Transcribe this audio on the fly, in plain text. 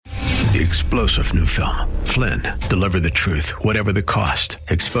The explosive new film, Flynn, deliver the truth, whatever the cost,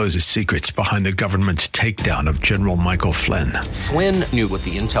 exposes secrets behind the government's takedown of General Michael Flynn. Flynn knew what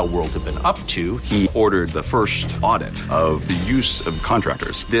the intel world had been up to. He ordered the first audit of the use of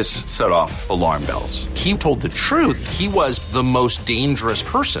contractors. This set off alarm bells. He told the truth. He was the most dangerous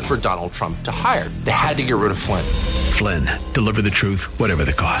person for Donald Trump to hire. They had to get rid of Flynn. Flynn, deliver the truth, whatever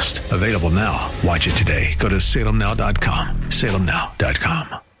the cost. Available now. Watch it today. Go to salemnow.com.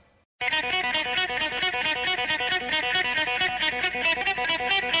 salemnow.com.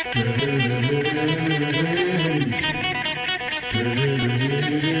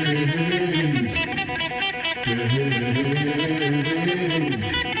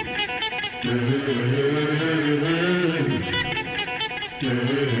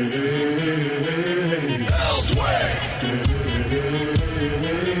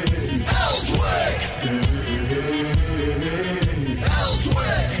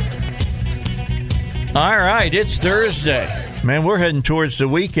 All right, it's Thursday. Man, we're heading towards the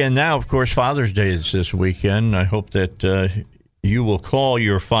weekend now. Of course, Father's Day is this weekend. I hope that you will call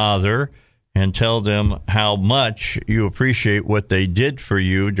your father and tell them how much you appreciate what they did for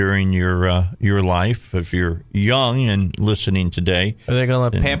you during your life. If you're young and listening today, are they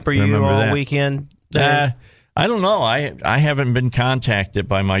going to pamper you all weekend? I don't know. I haven't been contacted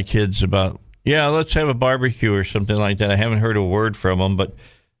by my kids about, let's have a barbecue or something like that. I haven't heard a word from them, but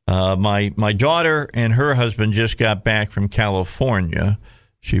my daughter and her husband just got back from California.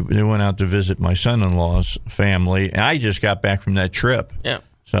 They went out to visit my son-in-law's family, and I just got back from that trip. Yeah.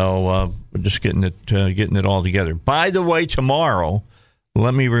 So we're just getting it all together. By the way, tomorrow,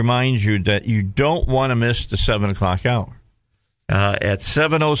 let me remind you that you don't want to miss the 7 o'clock hour. At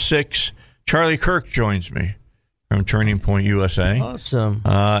 7:06, Charlie Kirk joins me from Turning Point USA. Awesome.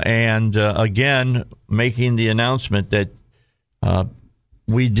 And again, making the announcement that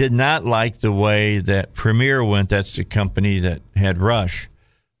we did not like the way that Premier went. That's the company that had Rush.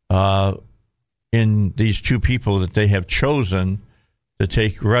 In these two people that they have chosen to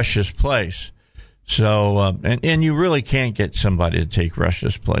take Rush's place. So, and you really can't get somebody to take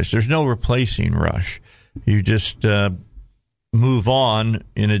Rush's place. There's no replacing Rush. You just move on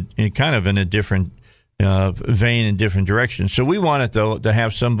in a different vein and different direction. So we wanted, though, to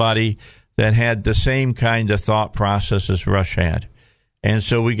have somebody that had the same kind of thought process as Rush had. And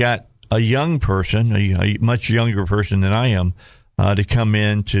so we got a young person, a much younger person than I am, to come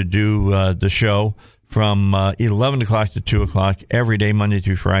in to do the show from 11 o'clock to 2 o'clock every day, Monday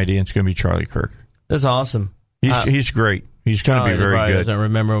through Friday. And it's going to be Charlie Kirk. That's awesome. He's great. He's going to be very good. I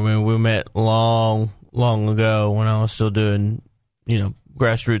remember when we met long ago when I was still doing,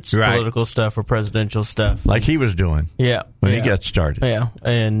 grassroots political stuff or presidential stuff. Like he was doing. Yeah. When he got started. Yeah.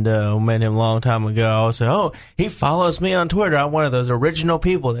 And met him a long time ago. I always say, he follows me on Twitter. I'm one of those original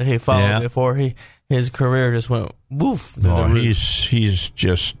people that he followed before his career just went woof. He's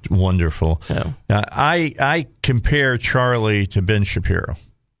just wonderful. Yeah. I compare Charlie to Ben Shapiro.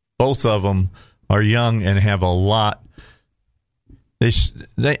 Both of them are young and have a lot. They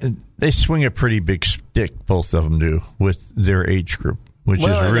swing a pretty big stick, both of them do, with their age group, which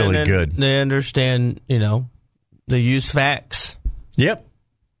is really good. They understand, they use facts. Yep.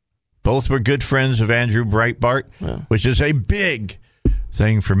 Both were good friends of Andrew Breitbart, which is a big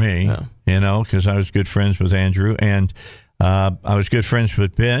thing for me, because I was good friends with Andrew, and I was good friends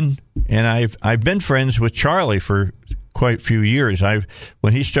with Ben, and I've been friends with Charlie for quite a few years.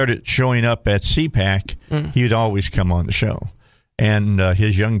 When he started showing up at CPAC, he would always come on the show. And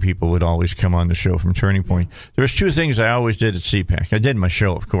his young people would always come on the show from Turning Point. There's two things I always did at CPAC. I did my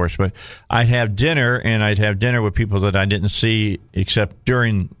show, of course, but I'd have dinner, and I'd have dinner with people that I didn't see except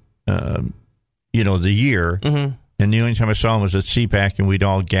during, the year. Mm-hmm. And the only time I saw them was at CPAC, and we'd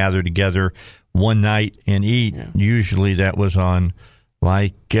all gather together one night and eat. Yeah. Usually that was on,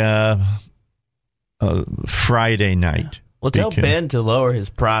 Friday night. Yeah. Well, tell Ben to lower his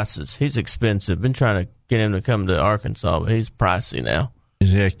prices. He's expensive. Been trying to get him to come to Arkansas, but he's pricey now.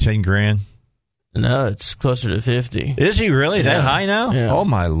 Is it like $10,000? No, it's closer to 50. Is he really that high now? Yeah. Oh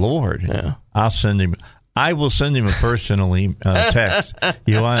my Lord! Yeah. I will send him a personal text.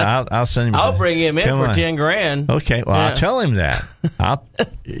 You want? I'll send him. I'll bring him in for $10,000. Okay. Well, I'll tell him that.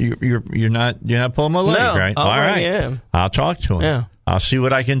 You're not pulling my leg, right? All right. Him. I'll talk to him. Yeah. I'll see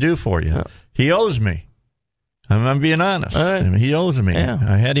what I can do for you. Yeah. He owes me. I'm being honest. Right. He owes me. Yeah.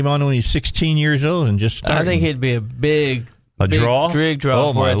 I had him on when he's 16 years old and just started. I think he'd be a big draw. Big draw.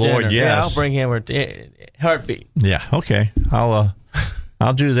 Oh my Lord! Dinner. Yes. Yeah, I'll bring him a heartbeat. Yeah. Okay. I'll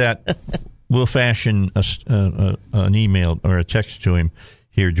do that. We'll fashion an email or a text to him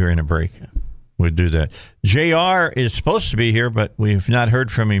here during a break. we'll do that. JR is supposed to be here, but we've not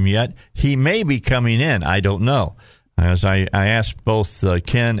heard from him yet. He may be coming in. I don't know. As I asked both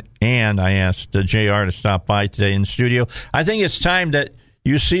Ken and I asked JR to stop by today in the studio. I think it's time that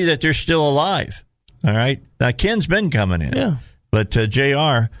you see that they're still alive. All right? Now, Ken's been coming in. Yeah. But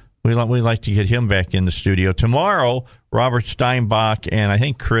JR, we like to get him back in the studio. Tomorrow, Robert Steinbach and I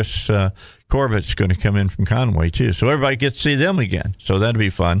think Chris Corbett's going to come in from Conway, too. So everybody gets to see them again. So that'll be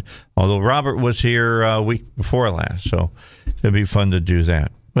fun. Although Robert was here a week before last. So it'll be fun to do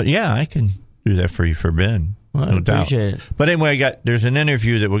that. But, yeah, I can do that for you for Ben. Well, no I appreciate doubt. it. But anyway, there's an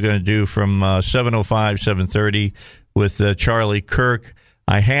interview that we're going to do from 7:05, 7:30 with Charlie Kirk.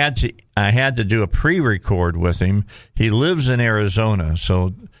 I had to do a pre-record with him. He lives in Arizona,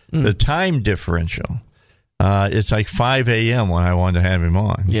 so the time differential, it's like 5 a.m. when I wanted to have him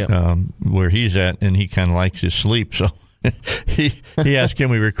on, where he's at, and he kind of likes his sleep. So he asked, can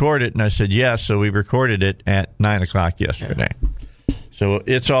we record it? And I said, yes. So we recorded it at 9 o'clock yesterday. Yeah. So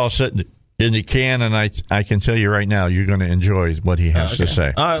it's all sitting in the can, and I can tell you right now, you're going to enjoy what he has to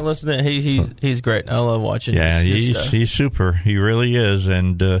say. All right, listen to him. He's great. I love watching. Yeah, his stuff. He's super. He really is.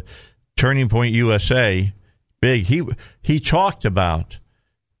 And Turning Point USA, big. He talked about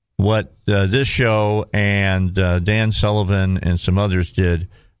what this show and Dan Sullivan and some others did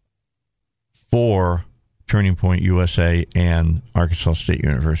for Turning Point USA and Arkansas State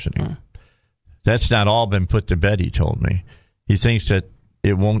University. That's not all been put to bed, he told me. He thinks that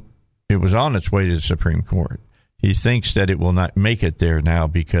it was on its way to the Supreme Court. He thinks that it will not make it there now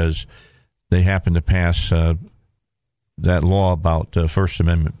because they happen to pass that law about First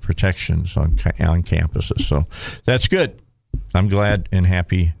Amendment protections on campuses. So that's good. I'm glad and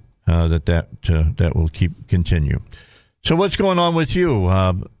happy that will continue. So what's going on with you?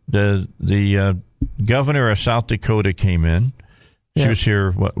 The governor of South Dakota came in. She was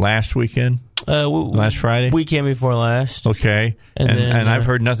here, last weekend? Last Friday? Weekend before last. Okay. And I've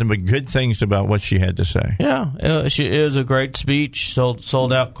heard nothing but good things about what she had to say. Yeah. It was a great speech,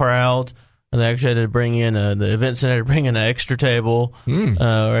 sold out crowd. And they actually had to bring in, the event center had to bring in an extra table,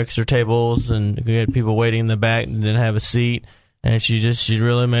 or extra tables, and we had people waiting in the back and didn't have a seat. And she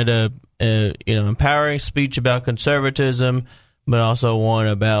really made a empowering speech about conservatism, but also one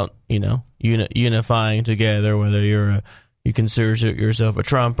about, unifying together, whether you consider yourself a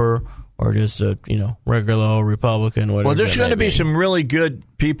Trumper or just a regular old Republican. Whatever. Well, there's going to be some really good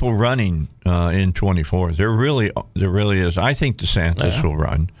people running in 24. There really is. I think DeSantis will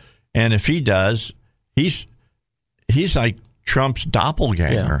run, and if he does, he's like Trump's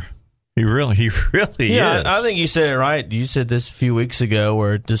doppelganger. Yeah. He really is. I think you said it right. You said this a few weeks ago,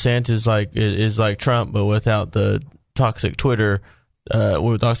 where DeSantis is like Trump, but without the toxic Twitter,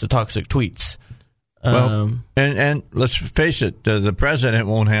 without the toxic tweets. Well, and let's face it, the president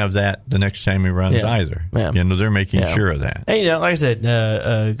won't have that the next time he runs either. Yeah. They're making sure of that. Hey, like I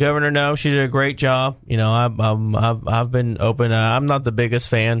said, Governor No, she did a great job. I've been open. I'm not the biggest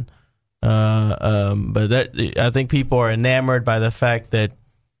fan, but I think people are enamored by the fact that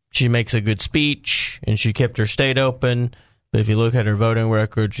she makes a good speech and she kept her state open. But if you look at her voting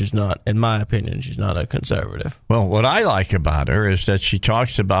record, she's not, in my opinion, she's not a conservative. Well, what I like about her is that she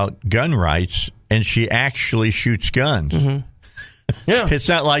talks about gun rights and she actually shoots guns. Mm-hmm. Yeah. It's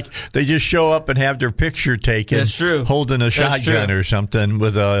not like they just show up and have their picture taken. That's true. Holding a shotgun or something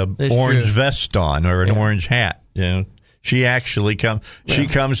with a orange vest on or an orange hat. She actually comes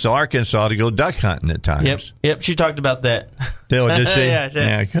to Arkansas to go duck hunting at times. Yep. She talked about that. Did she?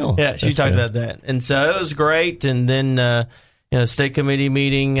 Yeah, cool. Yeah, she talked about that. And so it was great. And then, the state committee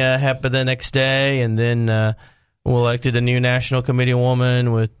meeting happened the next day. And then we elected a new national committee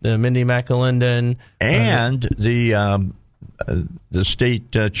woman with Mindy McAlinden. And the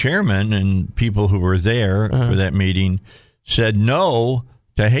state chairman and people who were there for that meeting said no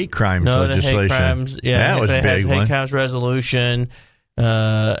to hate crimes legislation. To hate crimes, that was a big one. Hate crimes resolution.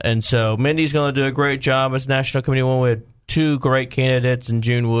 And so Mindy's going to do a great job as national committee woman. We had two great candidates in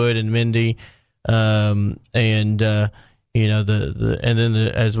June Wood and Mindy. And then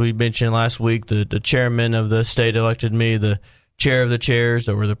as we mentioned last week, the chairman of the state elected me the chair of the chairs,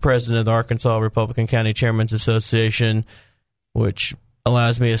 or the president of the Arkansas Republican County Chairmen's Association, which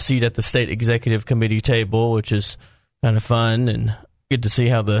allows me a seat at the state executive committee table, which is kind of fun and good to see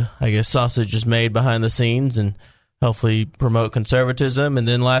how the sausage is made behind the scenes and hopefully promote conservatism. And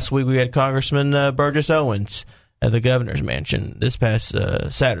then last week we had Congressman Burgess Owens at the governor's mansion this past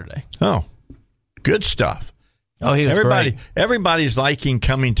Saturday. Oh, good stuff. Oh, he was great. Everybody's liking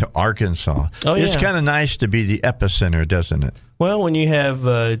coming to Arkansas. Oh, yeah. It's kind of nice to be the epicenter, doesn't it? Well, when you have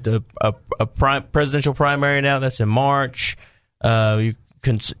a presidential primary now that's in March, you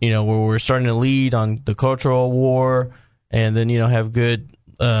where we're starting to lead on the cultural war, and then have good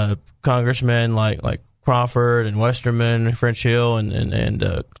congressmen like Crawford and Westerman, French Hill, and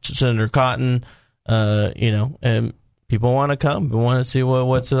Senator Cotton, and people want to come. They want to see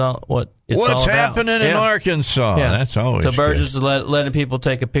what's all happening in Arkansas. Yeah. That's always so Burgess good. is letting people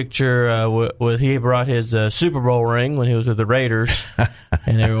take a picture with he brought his Super Bowl ring when he was with the Raiders,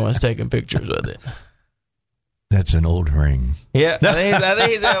 and everyone's taking pictures with it. That's an old ring. Yeah, I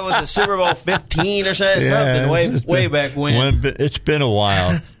think that was a Super Bowl 15 or something way back when. It's been a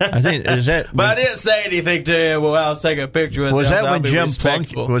while. I think is that. But I didn't say anything to him while I was taking a picture with him. Was that when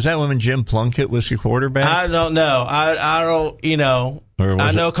Jim Plunkett was the quarterback? I don't know. I don't.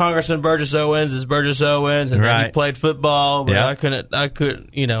 I know Congressman Burgess Owens is Burgess Owens, and then he played football, but I couldn't.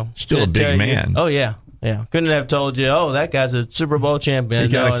 Still a big man. Oh yeah. Yeah, couldn't have told you, that guy's a Super Bowl champion.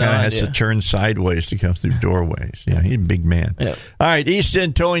 He kind of has to turn sideways to come through doorways. Yeah, he's a big man. Yep. All right, East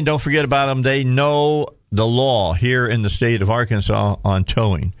End Towing, don't forget about them. They know the law here in the state of Arkansas on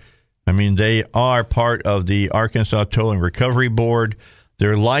towing. I mean, they are part of the Arkansas Towing Recovery Board.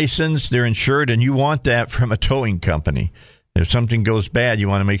 They're licensed, they're insured, and you want that from a towing company. If something goes bad, you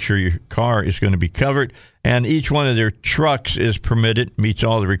want to make sure your car is going to be covered. And each one of their trucks is permitted, meets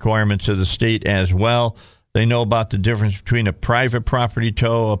all the requirements of the state as well. They know about the difference between a private property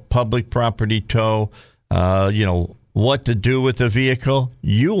tow, a public property tow, what to do with the vehicle.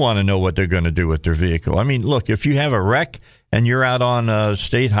 You want to know what they're going to do with their vehicle. I mean, look, if you have a wreck and you're out on a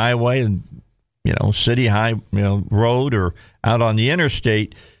state highway and, city road or out on the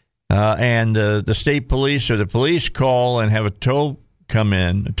interstate, and the state police or the police call and have a tow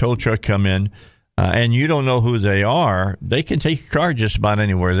truck come in, and you don't know who they are, they can take your car just about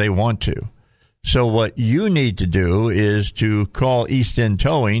anywhere they want to. So what you need to do is to call East End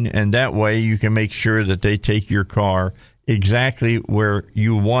Towing, and that way you can make sure that they take your car exactly where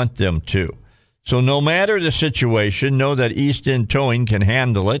you want them to. So no matter the situation, know that East End Towing can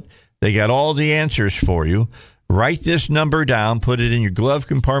handle it. They got all the answers for you. Write this number down, put it in your glove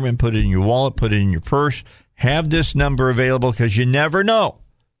compartment, put it in your wallet, put it in your purse. Have this number available because you never know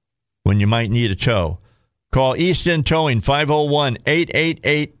when you might need a tow. Call East End Towing,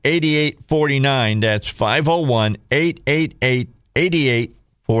 501-888-8849. That's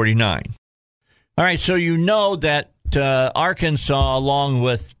 501-888-8849. All right, so you know that Arkansas, along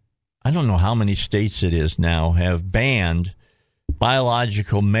with, I don't know how many states it is now, have banned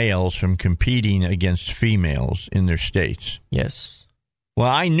biological males from competing against females in their states. Yes. Well,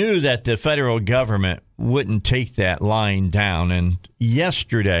 I knew that the federal government wouldn't take that line down, and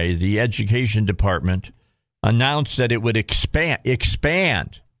yesterday the Education Department announced that it would expand.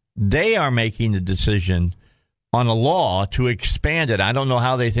 They are making the decision on a law to expand it. I don't know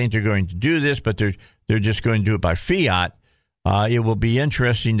how they think they're going to do this, but they're just going to do it by fiat. It will be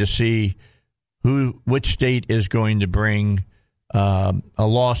interesting to see which state is going to bring a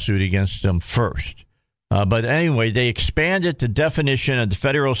lawsuit against them first. But anyway, they expanded the definition of the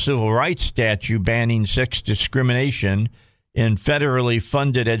federal civil rights statute banning sex discrimination in federally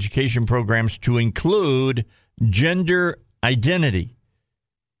funded education programs to include gender identity,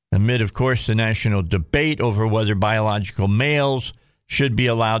 amid, of course, the national debate over whether biological males should be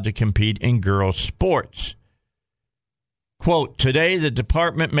allowed to compete in girls' sports. Quote, today the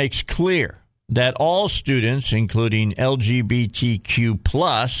department makes clear that all students, including LGBTQ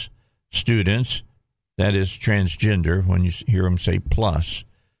plus students, that is transgender when you hear them say plus,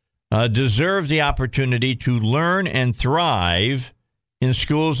 deserve the opportunity to learn and thrive in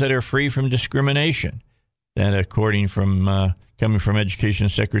schools that are free from discrimination. That, according from coming from Education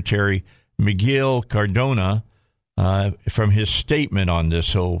Secretary Miguel Cardona, from his statement on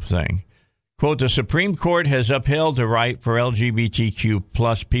this whole thing. Quote, the Supreme Court has upheld the right for LGBTQ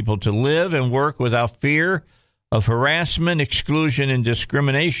plus people to live and work without fear of harassment, exclusion, and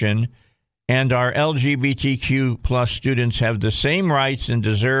discrimination, and our LGBTQ plus students have the same rights and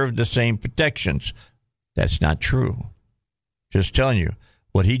deserve the same protections. That's not true. Just telling you,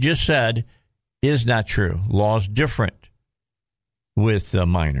 what he just said is not true. Law's different with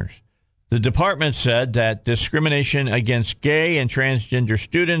minors. The department said that discrimination against gay and transgender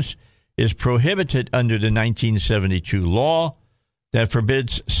students is prohibited under the 1972 law that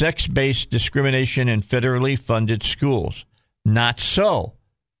forbids sex-based discrimination in federally funded schools. Not so.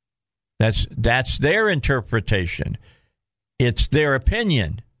 That's their interpretation. It's their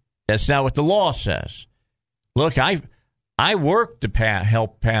opinion. That's not what the law says. Look, I worked to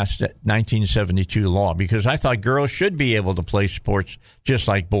help pass that 1972 law because I thought girls should be able to play sports just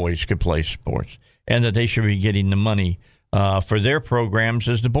like boys could play sports, and that they should be getting the money for their programs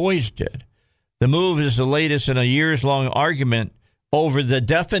as the boys did. The move is the latest in a years-long argument over the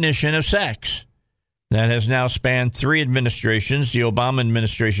definition of sex. That has now spanned 3 administrations. The Obama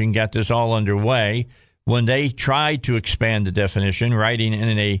administration got this all underway when they tried to expand the definition, writing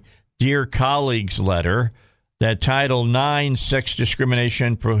in a Dear Colleagues letter that Title IX sex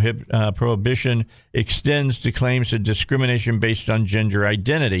discrimination prohibition extends to claims of discrimination based on gender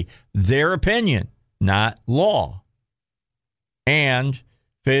identity. Their opinion, not law. And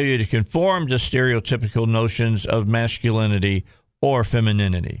failure to conform to stereotypical notions of masculinity or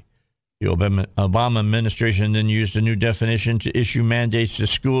femininity. The Obama administration then used a new definition to issue mandates to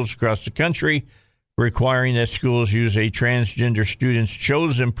schools across the country, requiring that schools use a transgender student's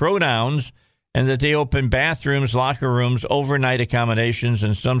chosen pronouns and that they open bathrooms, locker rooms, overnight accommodations,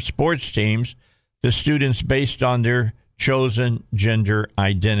 and some sports teams to students based on their chosen gender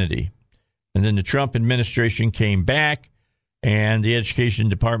identity. And then the Trump administration came back, and the Education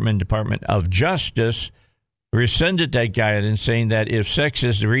Department of Justice rescinded that guidance, saying that if sex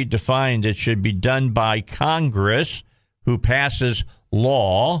is redefined, it should be done by Congress, who passes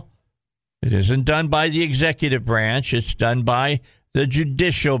law. It isn't done by the executive branch. It's done by the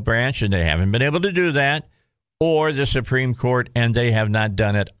judicial branch, and they haven't been able to do that, or the Supreme Court, and they have not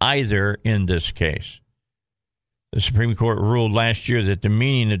done it either in this case. The Supreme Court ruled last year that the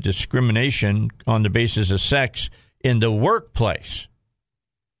meaning of discrimination on the basis of sex in the workplace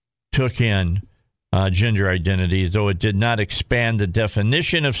took in gender identity, though it did not expand the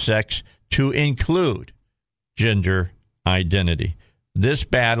definition of sex to include gender identity. This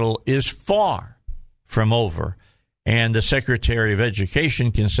battle is far from over, and the Secretary of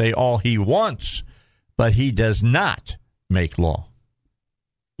Education can say all he wants, but he does not make law.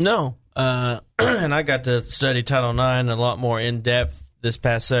 No. And I got to study Title IX a lot more in depth this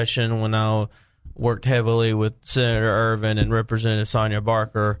past session when I worked heavily with Senator Ervin and Representative Sonia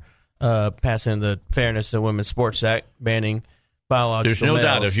Barker, passing the Fairness in Women's Sports Act, banning biological There's no males.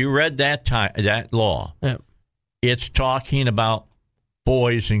 doubt. If you read that law, it's talking about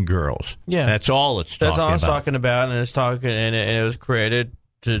boys and girls. Yeah, that's all it's talking about. That's all it's talking about, and it's talking, and it was created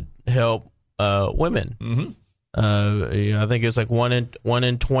to help women. Mm-hmm. I think it was like 1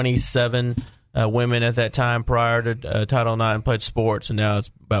 in 27 women at that time prior to Title IX played sports, and now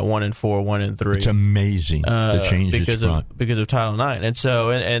it's about 1 in 4, 1 in 3. It's amazing the change because of Title IX, and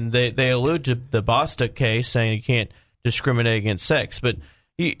so and they allude to the Bostock case, saying you can't discriminate against sex, but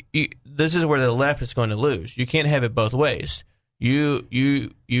this is where the left is going to lose. You can't have it both ways. You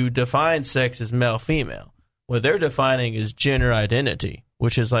define sex as male female. What they're defining is gender identity,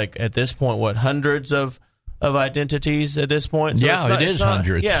 which is like at this point hundreds of identities at this point. So it is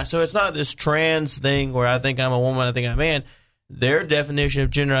hundreds. Yeah, so it's not this trans thing where I think I'm a woman, I think I'm a man. Their definition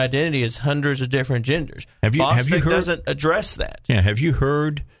of gender identity is hundreds of different genders. Have you heard, doesn't address that. Yeah, have you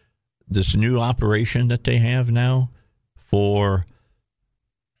heard this new operation that they have now for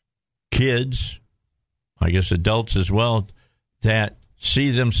kids, I guess adults as well, that see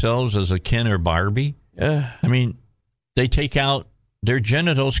themselves as a Ken or Barbie? I mean, they take out their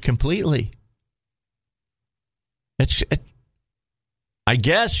genitals completely. I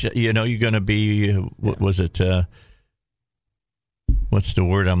guess, you're going to be, what's the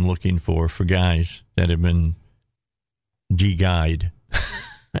word I'm looking for guys that have been de-guyed?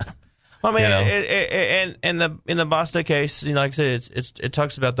 Well, I mean, in the Bostock case, like I said, it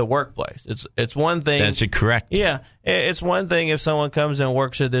talks about the workplace. It's one thing. That's correct. Yeah, it's one thing if someone comes and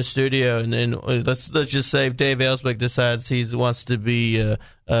works at this studio, and then let's just say if Dave Elswick decides he wants to be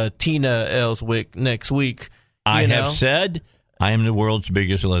Tina Elswick next week. I have said I am the world's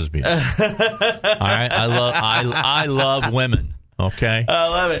biggest lesbian. All right, I love women. Okay, I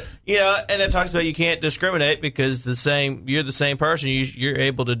love it. And it talks about you can't discriminate because you're the same person. You're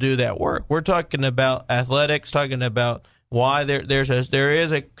able to do that work. We're talking about athletics, talking about why there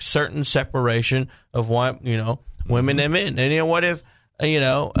is a certain separation of why women and men. And what if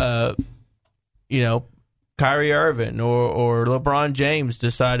Kyrie Irving or LeBron James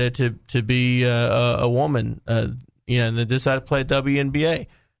decided to be a woman, and they decided to play WNBA.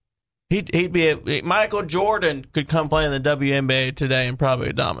 He'd be Michael Jordan could come play in the WNBA today and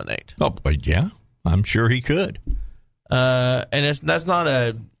probably dominate. Oh, yeah, I'm sure he could. And that's not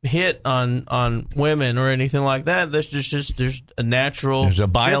a hit on women or anything like that. There's just there's a natural. There's a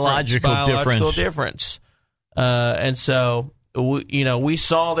biological difference. And so we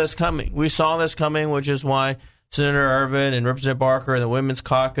saw this coming. Which is why Senator Ervin and Representative Barker and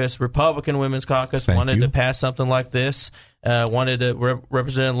the Republican Women's Caucus wanted to pass something like this. Representative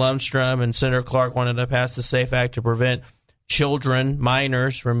Lundstrom and Senator Clark wanted to pass the SAFE Act to prevent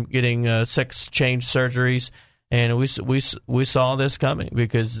minors from getting sex change surgeries. And we saw this coming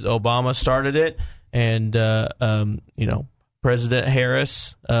because Obama started it, and President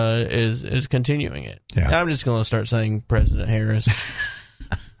Harris is continuing it. Yeah. I'm just going to start saying President Harris.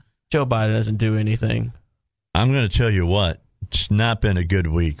 Joe Biden doesn't do anything. I'm going to tell you what. It's not been a good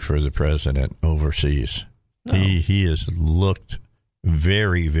week for the president overseas. No. He has looked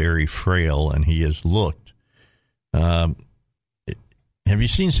very, very frail, and he has looked. Have you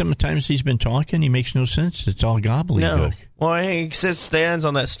seen sometimes he's been talking? He makes no sense. It's all gobbledygook. No. Well, he stands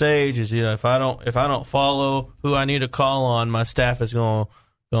on that stage as if I don't follow who I need to call on, my staff is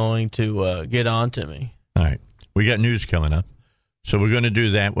going to get on to me. All right, we got news coming up, so we're going to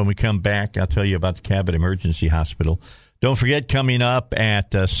do that when we come back. I'll tell you about the Cabot Emergency Hospital. Don't forget, coming up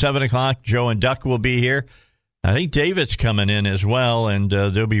at 7 o'clock, Joe and Duck will be here. I think David's coming in as well, and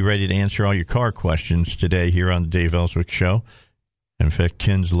they'll be ready to answer all your car questions today here on the Dave Elswick Show. In fact,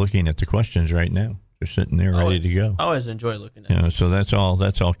 Ken's looking at the questions right now. They're sitting there ready to go. I always enjoy looking at them. So that's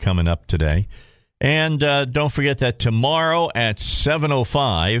all coming up today. And don't forget that tomorrow at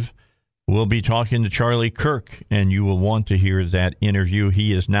 7:05, we'll be talking to Charlie Kirk, and you will want to hear that interview.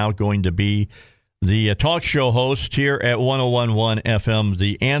 He is now going to be the talk show host here at 101.1 FM,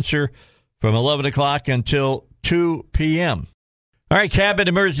 The Answer, from 11 o'clock until 2 p.m. All right, Cabot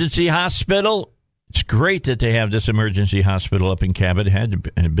Emergency Hospital. It's great that they have this emergency hospital up in Cabot. It had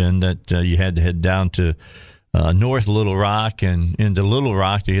to have been that you had to head down to North Little Rock and into Little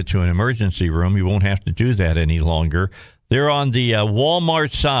Rock to get to an emergency room. You won't have to do that any longer. They're on the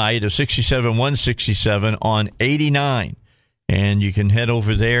Walmart side of 67-167 on 89. And you can head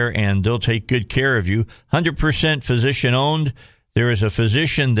over there, and they'll take good care of you. 100% physician-owned. There is a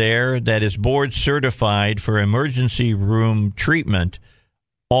physician there that is board certified for emergency room treatment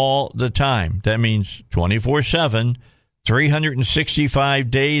all the time. That means 24/7,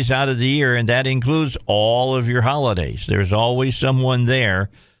 365 days out of the year, and that includes all of your holidays. There's always someone there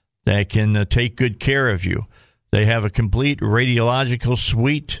that can take good care of you. They have a complete radiological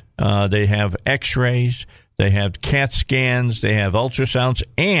suite. They have x-rays. They have CAT scans. They have ultrasounds.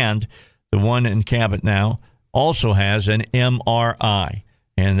 And the one in Cabot now also has an MRI.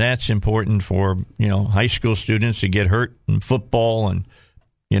 And that's important for, high school students to get hurt in football and,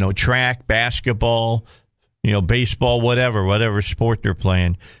 track, basketball, baseball, whatever sport they're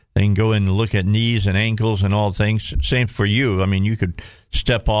playing. They can go in and look at knees and ankles and all things. Same for you. I mean, you could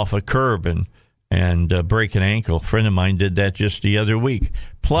step off a curb and break an ankle. A friend of mine did that just the other week.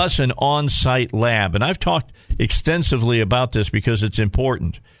 Plus an on-site lab. And I've talked extensively about this because it's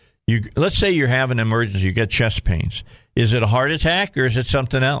important. Let's say you're having an emergency. You got chest pains. Is it a heart attack or is it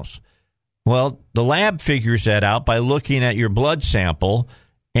something else? Well, the lab figures that out by looking at your blood sample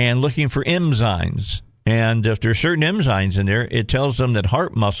and looking for enzymes. And if there's certain enzymes in there, it tells them that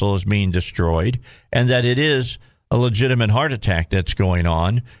heart muscle is being destroyed and that it is a legitimate heart attack that's going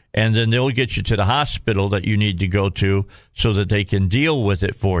on. And then they'll get you to the hospital that you need to go to so that they can deal with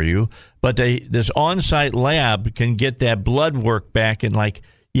it for you. But this on-site lab can get that blood work back in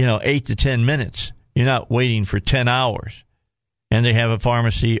 8 to 10 minutes. You're not waiting for 10 hours. And they have a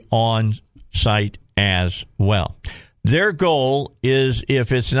pharmacy on site as well. Their goal is,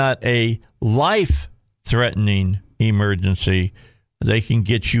 if it's not a life-threatening emergency, they can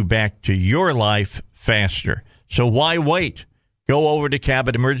get you back to your life faster. So why wait? Go over to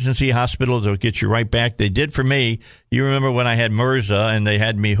Cabot Emergency Hospital. They'll get you right back. They did for me. You remember when I had MRSA and they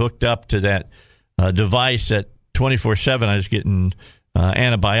had me hooked up to that device that 24/7 I was getting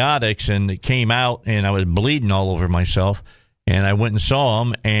antibiotics, and it came out and I was bleeding all over myself. And I went and saw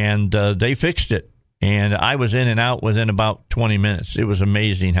them, and they fixed it. And I was in and out within about 20 minutes. It was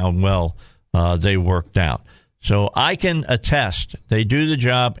amazing how well they worked out. So I can attest they do the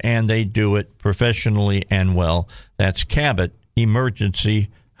job, and they do it professionally and well. That's Cabot Emergency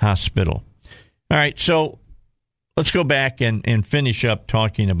Hospital. All right, so let's go back and finish up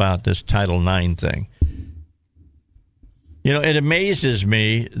talking about this Title IX thing. It amazes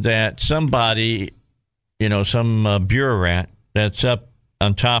me that somebody, some bureaucrat that's up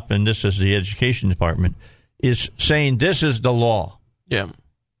on top, and this is the education department, is saying this is the law. Yeah.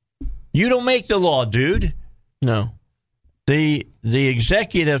 You don't make the law, dude. No. The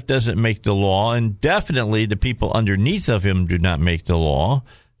executive doesn't make the law, and definitely the people underneath of him do not make the law.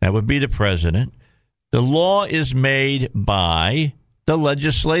 That would be the president. The law is made by the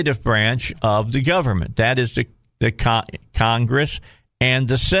legislative branch of the government. That is the Congress and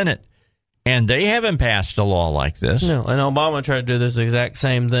the Senate. And they haven't passed a law like this. No, and Obama tried to do this exact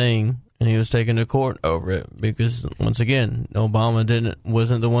same thing, and he was taken to court over it because, once again, Obama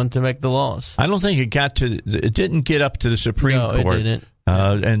wasn't the one to make the laws. I don't think it didn't get up to the Supreme Court. No, it didn't.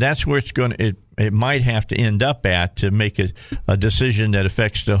 And that's where it might have to end up at to make a decision that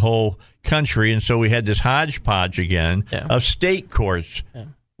affects the whole country. And so we had this hodgepodge again of state courts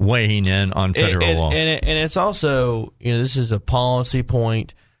weighing in on federal law. And it's also, this is a policy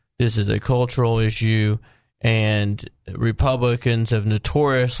point. This is a cultural issue. And Republicans have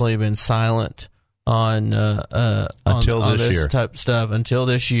notoriously been silent on this type of stuff until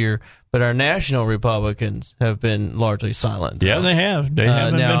this year. But our national Republicans have been largely silent. Yeah, they have. They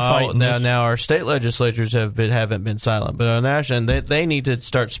haven't been fighting. Now our state legislatures haven't been silent, but our national they need to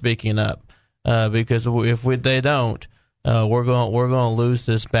start speaking up because if they don't, we're going to lose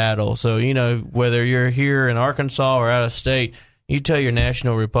this battle. So whether you're here in Arkansas or out of state, you tell your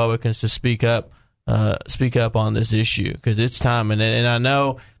national Republicans to speak up on this issue because it's time. And I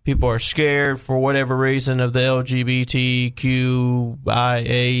know people are scared for whatever reason of the LGBTQIA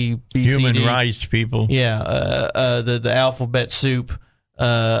human rights people. Yeah, the alphabet soup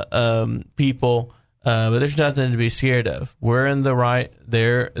people. But there's nothing to be scared of. We're in the right.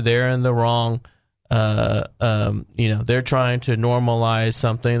 They're in the wrong. They're trying to normalize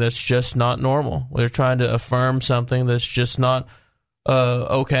something that's just not normal. They're trying to affirm something that's just not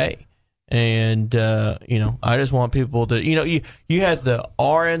okay. And, I just want people to, you had the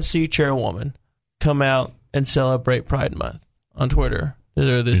RNC chairwoman come out and celebrate Pride Month on Twitter.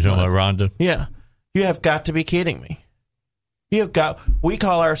 You're talking about Rhonda? Yeah. You have got to be kidding me. We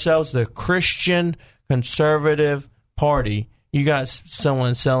call ourselves the Christian Conservative Party. You got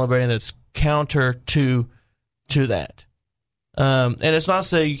someone celebrating that's counter to that. And it's not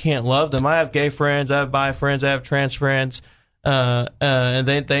so you can't love them. I have gay friends, I have bi friends, I have trans friends. And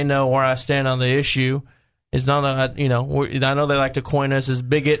they know where I stand on the issue. It's not that, I know they like to coin us as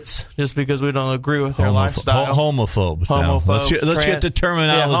bigots just because we don't agree with their lifestyle. Homophobes. Let's get the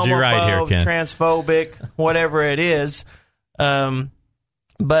terminology right here, Ken. Transphobic, whatever it is.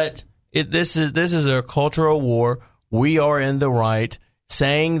 But this is a cultural war. We are in the right.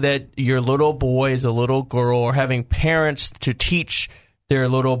 Saying that your little boy is a little girl or having parents to teach their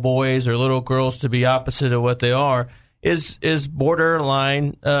little boys or little girls to be opposite of what they are is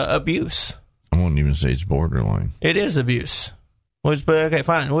borderline abuse. I won't even say it's borderline. It is abuse. Okay,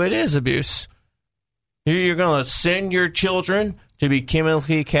 fine. Well, it is abuse. You're going to send your children to be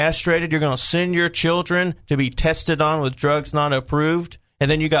chemically castrated. You're going to send your children to be tested on with drugs not approved.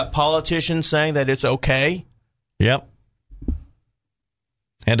 And then you got politicians saying that it's okay. Yep.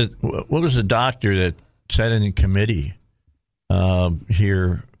 What was the doctor that sat in a committee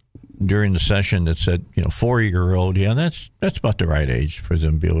here during the session that said, 4-year-old, that's about the right age for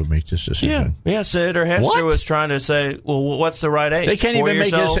them to be able to make this decision. Yeah. Senator Hester was trying to say, well, what's the right age? They can't even make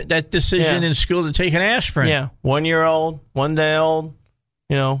that decision in school to take an aspirin. Yeah, 1-year-old, 1 day old.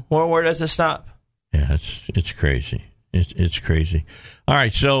 Where does it stop? Yeah, it's crazy. It's crazy. All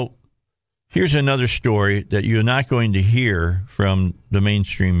right, so here's another story that you're not going to hear from the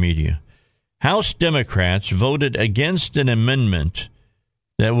mainstream media. House Democrats voted against an amendment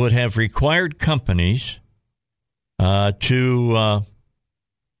that would have required companies to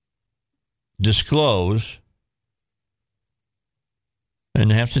disclose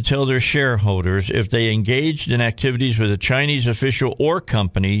and have to tell their shareholders if they engaged in activities with a Chinese official or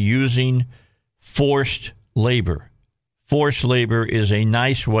company using forced labor. Forced labor is a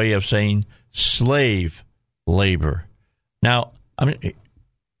nice way of saying slave labor. Now,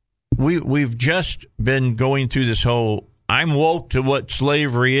 we've just been going through this whole I'm woke to what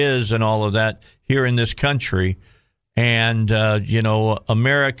slavery is and all of that here in this country. And,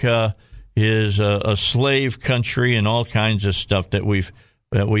 America is a slave country and all kinds of stuff that we've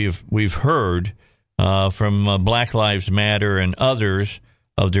heard from Black Lives Matter and others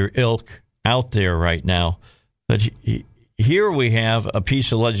of their ilk out there right now. But here we have a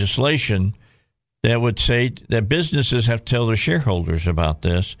piece of legislation that would say that businesses have to tell their shareholders about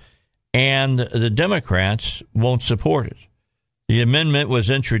this, and the Democrats won't support it. The amendment was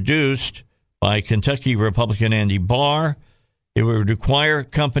introduced by Kentucky Republican Andy Barr. It would require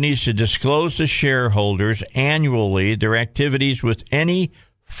companies to disclose to shareholders annually their activities with any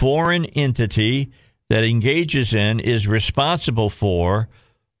foreign entity that engages in, is responsible for,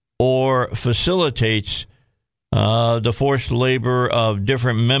 or facilitates the forced labor of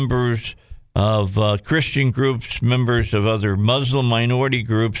different members of Christian groups, members of other Muslim minority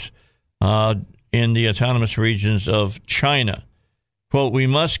groups in the autonomous regions of China. Quote, we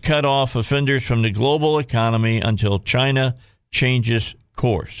must cut off offenders from the global economy until China changes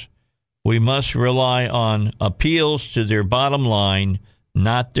course. We must rely on appeals to their bottom line,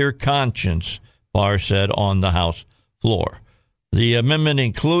 not their conscience, Barr said on the House floor. The amendment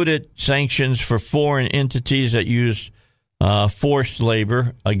included sanctions for foreign entities that use forced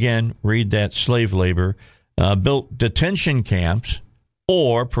labor, again, read that, slave labor, built detention camps,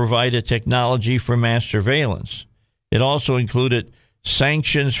 or provided technology for mass surveillance. It also included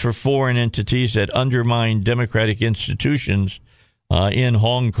sanctions for foreign entities that undermine democratic institutions in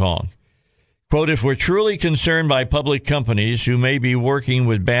Hong Kong. Quote, if we're truly concerned by public companies who may be working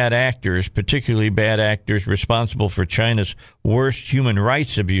with bad actors, particularly bad actors responsible for China's worst human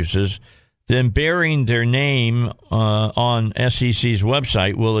rights abuses, then bearing their name on SEC's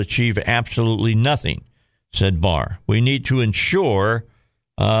website will achieve absolutely nothing, said Barr. We need to ensure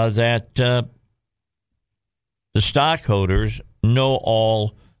that the stockholders know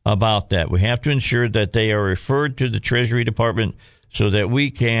all about that. We have to ensure that they are referred to the Treasury Department so that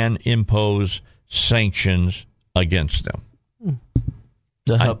we can impose sanctions against them.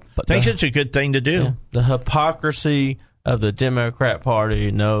 I think it's a good thing to do. Yeah, the hypocrisy of the Democrat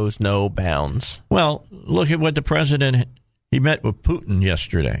Party knows no bounds. Well, look at what the president, he met with Putin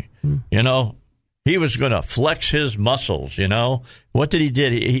yesterday. You know, he was going to flex his muscles, you know. What did he do?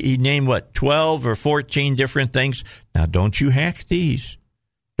 He named, 12 or 14 different things. Now, don't you hack these.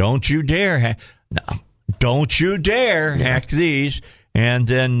 Don't you dare hack. Don't you dare hack these. And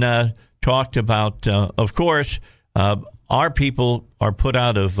then talked about, of course, our people are put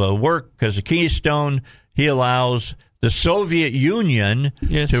out of work because of Keystone. He allows the Soviet Union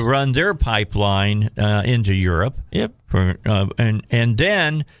to run their pipeline into Europe. Yep. And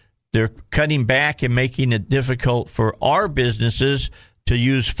then they're cutting back and making it difficult for our businesses to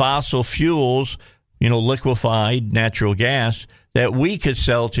use fossil fuels, liquefied natural gas, that we could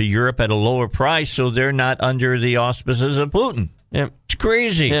sell to Europe at a lower price so they're not under the auspices of Putin. Yep. It's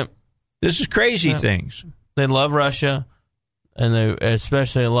crazy. Yep. This is crazy things. They love Russia, and they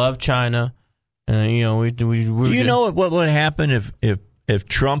especially love China. Do you know what would happen if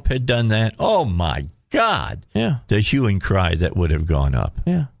Trump had done that? Oh, my God. Yeah. The hue and cry that would have gone up.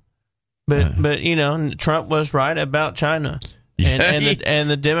 Yeah. But Trump was right about China. And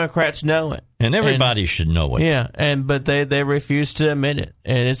the Democrats know it. And everybody should know it. Yeah, but they refuse to admit it.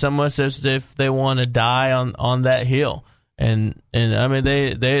 And it's almost as if they want to die on that hill. And I mean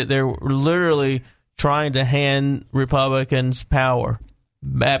they're literally trying to hand Republicans power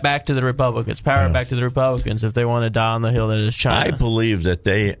back to the Republicans, back to the Republicans if they want to die on the hill that is China. I believe that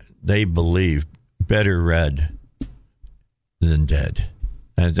they believe better red than dead.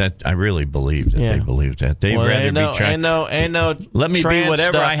 I really believe that they believe that. They'd rather be China. Ain't no let me be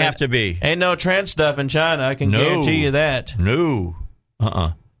whatever I have to be. Ain't no trans stuff in China. I can guarantee you that. No.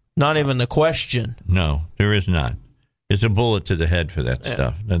 Not even the question. No, there is not. It's a bullet to the head for that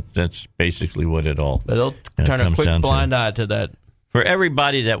stuff. That's basically what it all But they'll turn a quick blind eye to that. For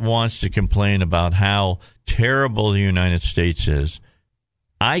everybody that wants to complain about how terrible the United States is,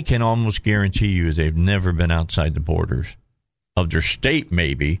 I can almost guarantee you they've never been outside the borders of their state,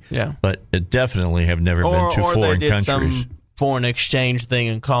 maybe, but it definitely have never been to foreign countries. Some foreign exchange thing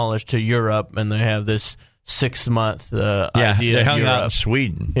in college to Europe, and they have this 6-month idea. They hung Europe. out in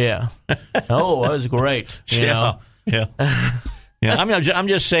Sweden. Yeah. Oh, that was great. You know? Yeah. I'm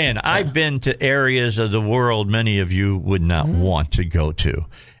just saying, I've been to areas of the world many of you would not want to go to.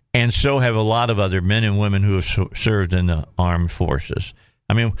 And so have a lot of other men and women who have served in the armed forces.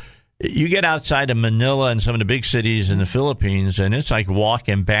 I mean, you get outside of Manila and some of the big cities in the Philippines, and it's like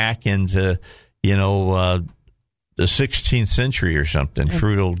walking back into, the 16th century or something,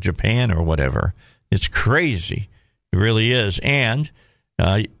 feudal Japan or whatever. It's crazy. It really is. And,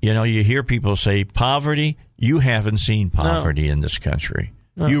 you hear people say poverty. You haven't seen poverty in this country.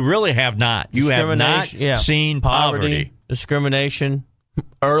 No. You really have not. You have not seen poverty. Discrimination,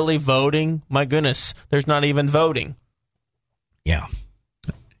 early voting. My goodness, there's not even voting. Yeah.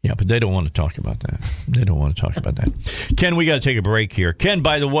 Yeah, but they don't want to talk about that. Ken, we got to take a break here. Ken,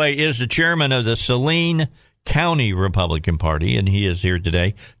 by the way, is the chairman of the Saline County Republican Party, and he is here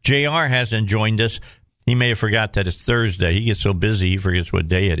today. JR hasn't joined us. He may have forgot that it's Thursday. He gets so busy, he forgets what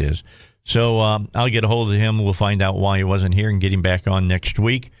day it is. So I'll get a hold of him. We'll find out why he wasn't here and get him back on next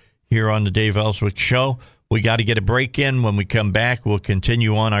week here on the Dave Elswick Show. We got to get a break in. When we come back, we'll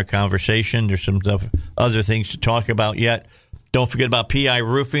continue on our conversation. There's some other things to talk about yet. Don't forget about PI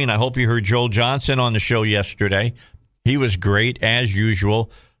Roofing. I hope you heard Joel Johnson on the show yesterday. He was great, as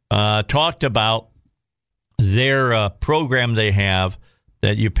usual. Talked about their program they have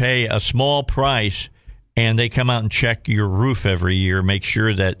that you pay a small price and they come out and check your roof every year, make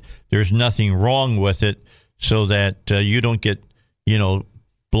sure that there's nothing wrong with it so that you don't get,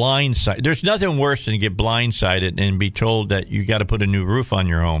 blindsided. There's nothing worse than to get blindsided and be told that you got to put a new roof on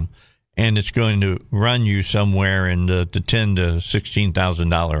your home, and it's going to run you somewhere in the $10,000 to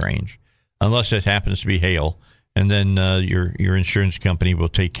 $16,000 range, unless it happens to be hail. and then your insurance company will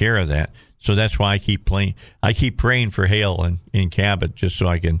take care of that. So that's why I keep praying for hail in Cabot, just so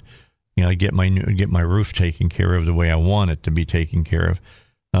I can get my roof taken care of the way I want it to be taken care of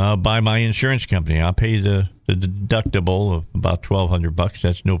by my insurance company. I'll pay the deductible of about $1,200.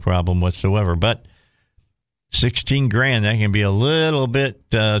 That's no problem whatsoever. But $16,000, that can be a little bit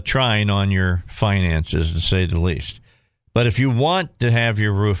trying on your finances, to say the least. But if you want to have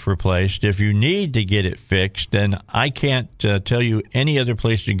your roof replaced, if you need to get it fixed, then I can't tell you any other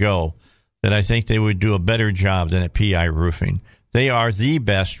place to go that I think they would do a better job than at PI Roofing. They are the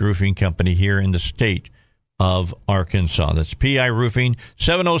best roofing company here in the state of Arkansas. That's PI Roofing,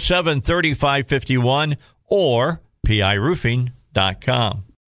 707-3551 or piroofing.com.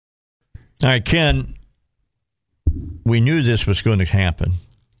 All right, Ken, we knew this was going to happen,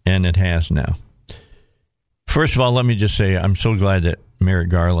 and it has now. First of all, let me just say I'm so glad that Merrick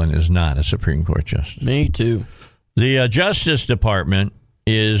Garland is not a Supreme Court justice. Me too. The Justice Department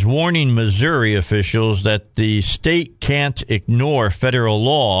is warning Missouri officials that the state can't ignore federal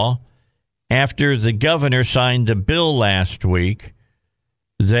law after the governor signed a bill last week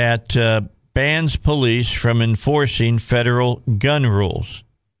that bans police from enforcing federal gun rules.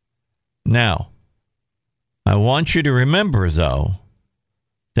 Now, I want you to remember, though,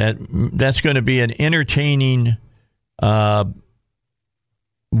 that's going to be an entertaining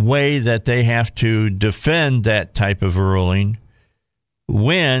way that they have to defend that type of ruling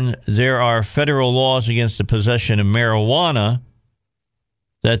when there are federal laws against the possession of marijuana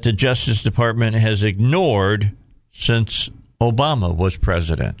that the Justice Department has ignored since Obama was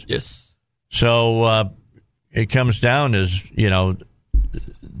president. Yes. So it comes down as,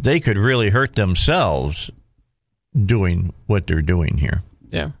 they could really hurt themselves doing what they're doing here.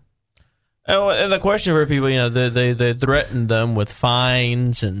 Yeah. And the question for people, they threatened them with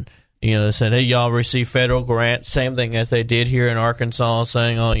fines and, they said, hey, y'all receive federal grants. Same thing as they did here in Arkansas,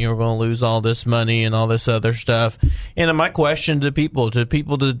 saying, you're going to lose all this money and all this other stuff. And my question to people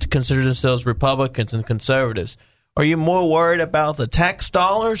that consider themselves Republicans and conservatives, are you more worried about the tax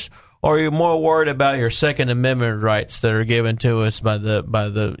dollars, or are you more worried about your Second Amendment rights that are given to us by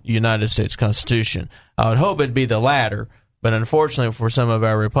the United States Constitution? I would hope it'd be the latter. But unfortunately for some of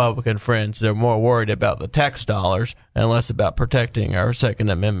our Republican friends, they're more worried about the tax dollars and less about protecting our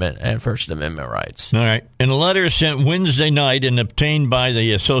Second Amendment and First Amendment rights. All right. In a letter sent Wednesday night and obtained by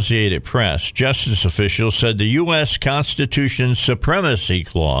the Associated Press, justice officials said the U.S. Constitution's Supremacy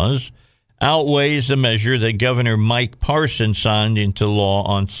Clause outweighs the measure that Governor Mike Parson signed into law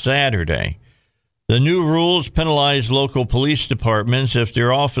on Saturday. The new rules penalize local police departments if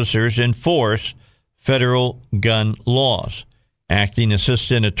their officers enforce federal gun laws. Acting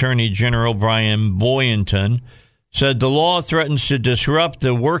Assistant Attorney General Brian Boynton said the law threatens to disrupt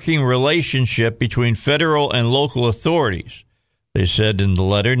the working relationship between federal and local authorities. They said in the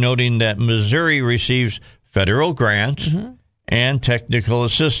letter, noting that Missouri receives federal grants and technical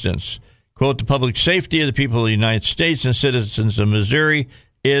assistance. Quote, the public safety of the people of the United States and citizens of Missouri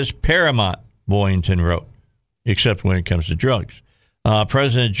is paramount, Boynton wrote, except when it comes to drugs.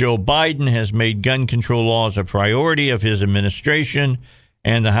 President Joe Biden has made gun control laws a priority of his administration,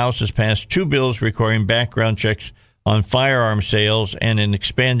 and the House has passed 2 bills requiring background checks on firearm sales and an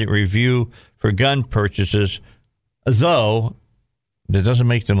expanded review for gun purchases, though that doesn't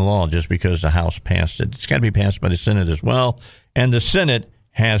make them law just because the House passed it. It's got to be passed by the Senate as well, and the Senate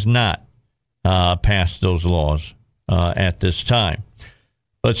has not passed those laws at this time.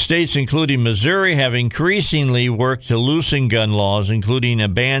 But states, including Missouri, have increasingly worked to loosen gun laws, including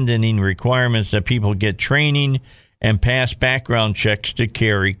abandoning requirements that people get training and pass background checks to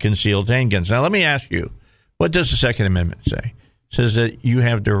carry concealed handguns. Now, let me ask you, what does the Second Amendment say? It says that you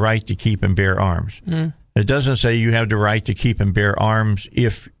have the right to keep and bear arms. It doesn't say you have the right to keep and bear arms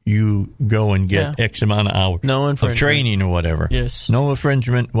if you go and get X amount of hours of training or whatever. Yes. No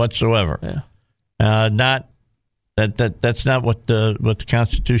infringement whatsoever. Yeah. That's not what the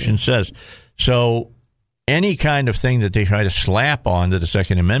Constitution says. So any kind of thing that they try to slap onto the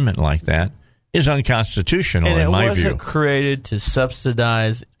Second Amendment like that is unconstitutional, in my view. And it wasn't created to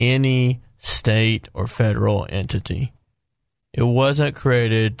subsidize any state or federal entity. It wasn't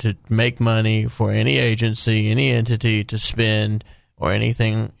created to make money for any agency, any entity to spend or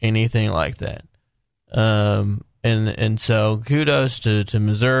anything like that. And so kudos to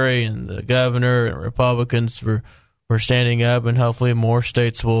Missouri and the governor and Republicans for standing up, and hopefully more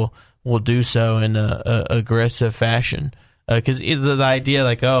states will do so in a aggressive fashion. Because the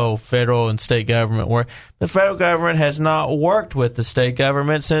idea federal and state government work, the federal government has not worked with the state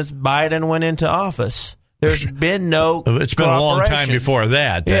government since Biden went into office. There's been no. It's been a long time before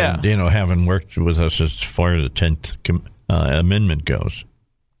that. Yeah. Having worked with us as far as the 10th Amendment goes.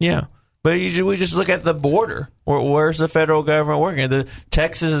 Yeah. But we just look at the border. Where's the federal government working?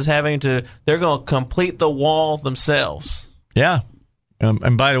 Texas is they're going to complete the wall themselves. Yeah.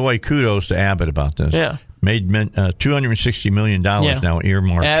 And by the way, kudos to Abbott about this. Yeah. Made $260 million now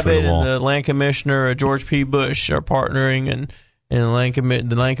earmarked Abbott for the wall. And the land commissioner, George P. Bush, are partnering, and the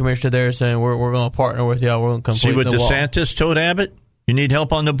land commissioner there is saying, we're going to partner with y'all. We're going to complete the wall. See what DeSantis told Abbott? You need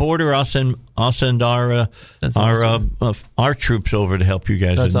help on the border? I'll send our troops over to help you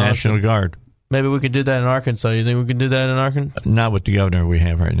guys as National Guard. Maybe we could do that in Arkansas. You think we could do that in Arkansas? Not with the governor we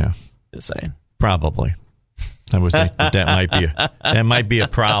have right now. Just saying. Probably. I would think that might be a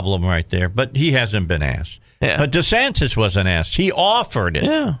problem right there. But he hasn't been asked. Yeah. But DeSantis wasn't asked. He offered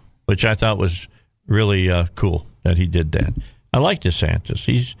it, which I thought was really cool that he did that. I like DeSantis.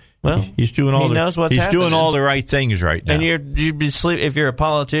 He's doing all doing all the right things right now. And you'd be if you're a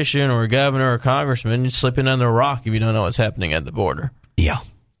politician or a governor or a congressman, you're slipping under a rock if you don't know what's happening at the border. Yeah.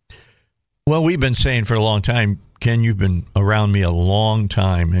 Well, we've been saying for a long time, Ken, you've been around me a long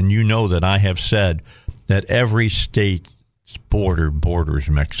time, and you know that I have said that every state's border borders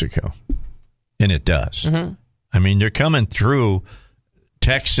Mexico, and it does. Mm-hmm. I mean, they're coming through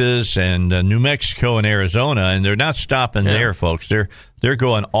Texas and New Mexico and Arizona, and they're not stopping there, folks. They're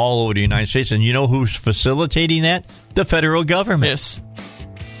going all over the United States, and you know who's facilitating that? The federal government. Yes.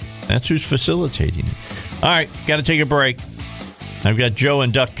 That's who's facilitating it. All right, got to take a break. I've got Joe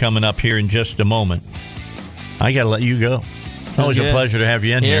and Duck coming up here in just a moment. I got to let you go. Always a pleasure to have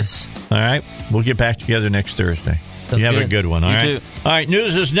you in here. All right, we'll get back together next Thursday. You have a good one, all right? You too. All right,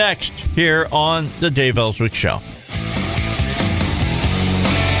 news is next here on the Dave Elswick Show.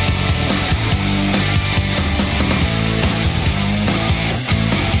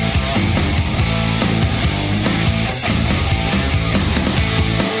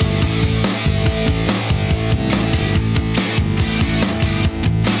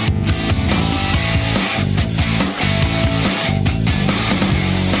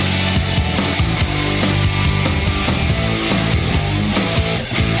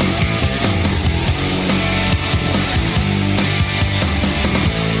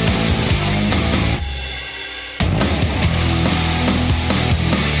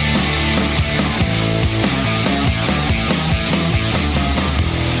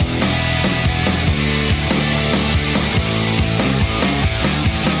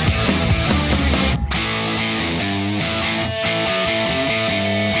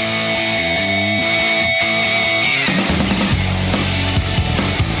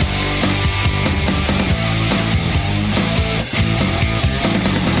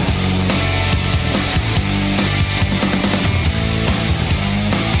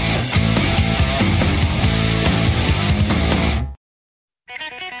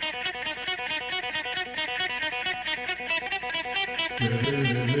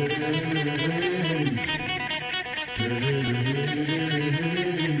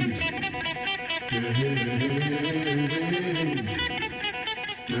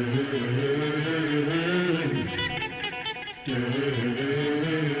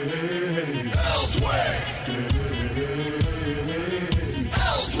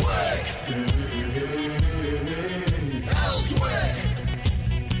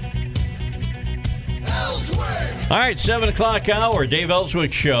 All right, 7 o'clock hour, Dave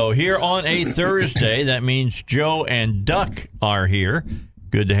Elswick Show here on a Thursday. That means Joe and Duck are here.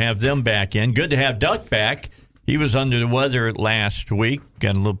 Good to have them back in. Good to have Duck back. He was under the weather last week.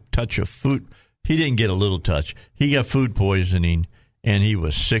 Got a little touch of food. He didn't get a little touch. He got food poisoning, and he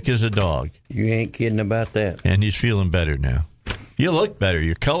was sick as a dog. You ain't kidding about that. And he's feeling better now. You look better.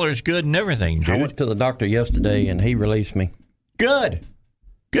 Your color's good and everything, dude. I went to the doctor yesterday, and he released me. Good.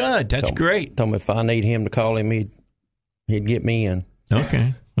 That's great. Told me if I need him to call him, he'd get me in.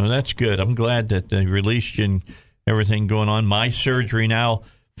 Okay. Well, that's good. I'm glad that they released you and everything going on. My surgery now,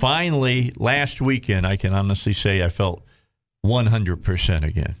 finally, last weekend, I can honestly say I felt 100%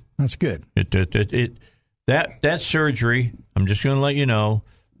 again. That's good. That surgery, I'm just going to let you know,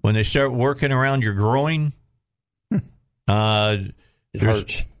 when they start working around your groin, it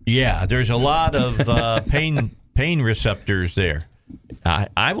hurts. Yeah, there's a lot of pain receptors there.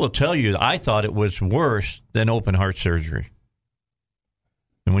 I will tell you, I thought it was worse than open heart surgery.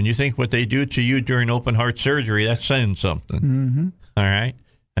 And when you think what they do to you during open heart surgery, that's saying something. Mm-hmm. All right?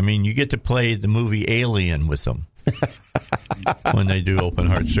 I mean, you get to play the movie Alien with them when they do open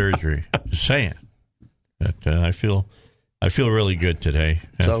heart surgery. Just saying. But, I feel really good today.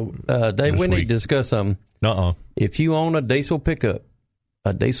 So, Dave, we need to discuss something. Uh-oh. If you own a diesel pickup,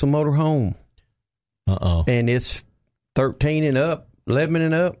 a diesel motor home, and it's 13 and up, 11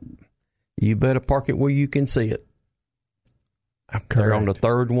 and up, you better park it where you can see it. Correct. They're on the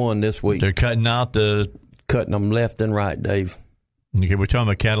third one this week. They're cutting them left and right, Dave. Okay, we're talking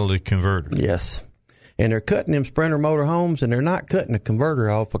about catalytic converters. Yes. And they're cutting them Sprinter motorhomes, and they're not cutting the converter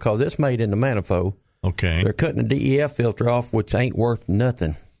off because it's made in the manifold. Okay. They're cutting the DEF filter off, which ain't worth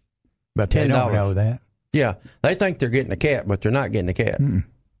nothing. But they don't know that. Yeah. They think they're getting a cat, but they're not getting a cat. Mm-mm.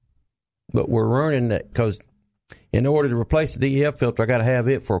 But we're running that because in order to replace the DEF filter, I got to have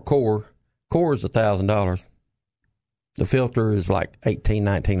it for a core. Core is $1,000. The filter is like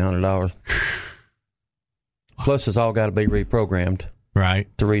 $1,900. Plus, it's all got to be reprogrammed. Right.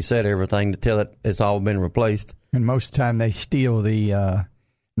 To reset everything to tell it it's all been replaced. And most of the time they steal the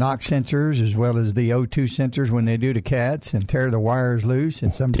NOx sensors as well as the O2 sensors when they do the cats and tear the wires loose.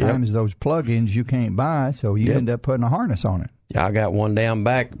 And sometimes those plug-ins you can't buy, so you end up putting a harness on it. Yeah, I got one down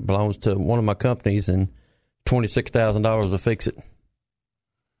back, belongs to one of my companies, and $26,000 to fix it.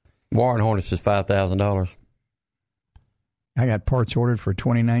 Wiring harness is $5,000. I got parts ordered for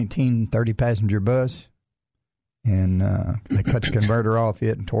 2019 30-passenger bus. And they cut the converter off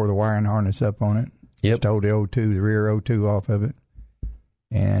it and tore the wiring harness up on it. Yep. Stole the O2, the rear O2 off of it.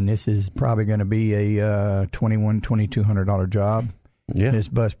 And this is probably going to be a $2,200 job. Yeah. This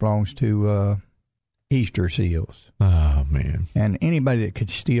bus belongs to Easter Seals. Oh, man. And anybody that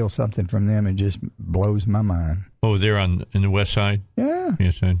could steal something from them, it just blows my mind. Oh, they're in the west side? Yeah.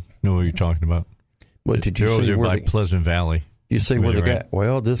 Yes, I know what you're talking about. What did you see? They're by Pleasant Valley. You see where the guy?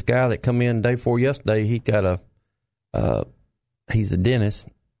 Well, this guy that come in the day before yesterday, he got he's a dentist,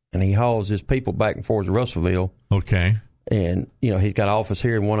 and he hauls his people back and forth to Russellville. Okay. And, he's got an office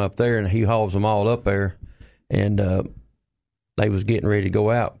here and one up there, and he hauls them all up there. And they was getting ready to go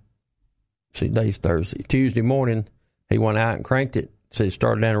out. See, today's Thursday. Tuesday morning, he went out and cranked it. So he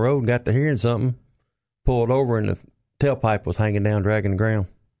started down the road and got to hearing something, pulled over, and the tailpipe was hanging down, dragging the ground.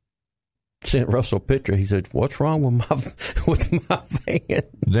 Sent Russell a picture. He said, "What's wrong with my van?"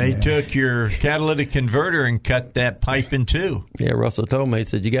 They took your catalytic converter and cut that pipe in two. Yeah, Russell told me. He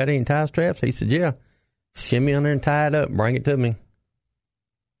said, "You got any tie straps?" He said, "Yeah." Send me on there and tie it up and bring it to me.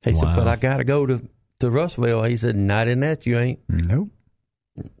 He said, "But I got to go to Russellville." He said, "Not in that, you ain't." Nope.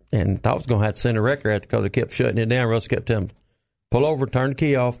 And thought I was going to have to send a record out because they kept shutting it down. Russell kept telling me, "Pull over, turn the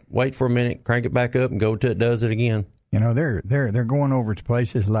key off, wait for a minute, crank it back up, and go till it does it again." They're going over to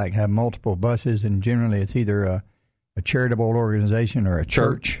places like have multiple buses, and generally it's either a charitable organization or a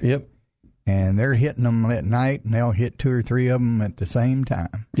church. Yep. And they're hitting them at night, and they'll hit 2 or 3 of them at the same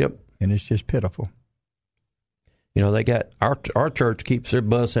time. Yep. And it's just pitiful. They got our church keeps their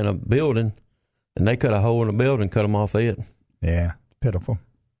bus in a building, and they cut a hole in the building, cut them off it. Yeah, pitiful.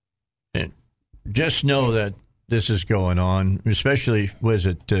 And just know that this is going on, especially, was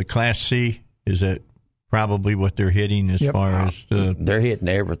it Class C? Is that probably what they're hitting as far as they're hitting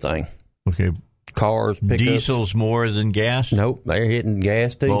everything. Okay. Cars, pickups. Diesel's more than gas? Nope, they're hitting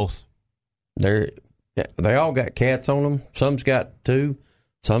gas too. Both. They all got cats on them. Some's got 2,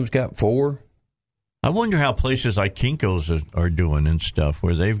 some's got 4. I wonder how places like Kinko's are doing and stuff,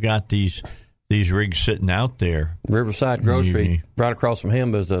 where they've got these rigs sitting out there. Riverside Grocery, right across from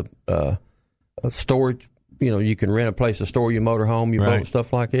him, is a storage. You can rent a place to store your motorhome, your boat,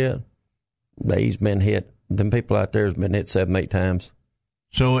 stuff like that. He's been hit. Them people out there has been hit 7-8 times.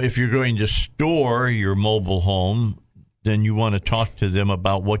 So if you're going to store your mobile home, then you want to talk to them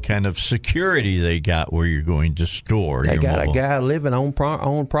about what kind of security they got where you're going to store your mobile home. They got a guy living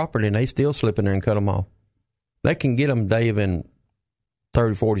on property, and they still slip in there and cut them off. They can get them, Dave, in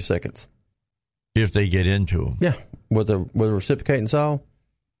 30, 40 seconds. If they get into them. Yeah, with a reciprocating saw,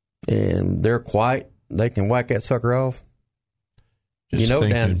 and they're quiet. They can whack that sucker off.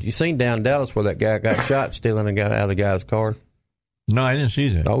 You seen down Dallas where that guy got shot stealing and got out of the guy's car? No, I didn't see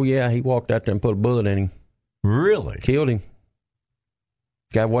that. Oh, yeah, he walked out there and put a bullet in him. Really? Killed him.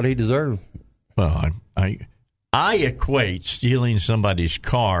 Got what he deserved. Well, I equate stealing somebody's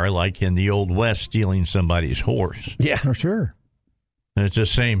car like in the Old West stealing somebody's horse. Yeah. For sure. It's the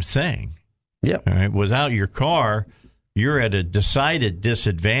same thing. Yep. All right. Without your car, you're at a decided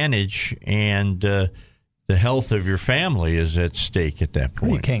disadvantage, and the health of your family is at stake at that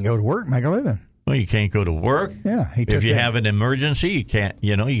point. Well, you can't go to work, make a living. Well, you can't go to work. Yeah. If you have an emergency, you can't,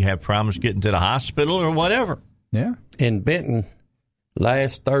 you have problems getting to the hospital or whatever. Yeah. In Benton,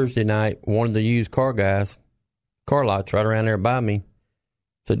 last Thursday night, one of the used car guys, car lots right around there by me,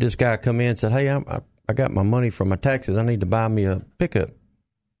 said this guy come in and said, "Hey, I got my money from my taxes. I need to buy me a pickup."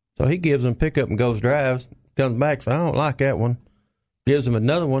 So he gives him a pickup and goes drives, comes back, says, "I don't like that one." Gives him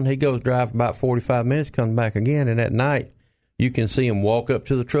another one. He goes drive about 45 minutes, comes back again, and at night, you can see him walk up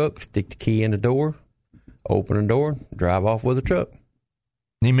to the truck, stick the key in the door, open the door, drive off with a truck.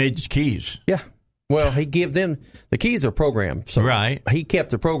 He made the keys. Yeah. Well, he give them the keys are programmed. So right. He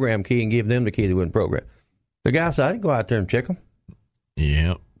kept the program key and gave them the key that wasn't programmed. The guy said, I didn't go out there and check them.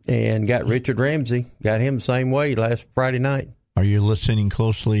 Yeah. And got Richard Ramsey, got him the same way last Friday night. Are you listening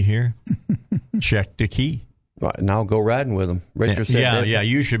closely here? Check the key. Right, and I'll go riding with him. Richard said that. Yeah,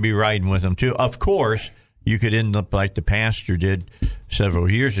 you should be riding with him, too. Of course, you could end up like the pastor did several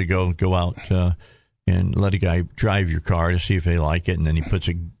years ago, go out and let a guy drive your car to see if they like it, and then he puts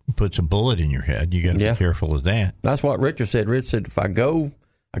a bullet in your head. You got to be careful of that. That's what Richard said. Richard said, if I go,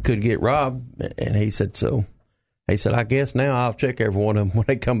 I could get robbed. And he said, so. He said, I guess now I'll check every one of them when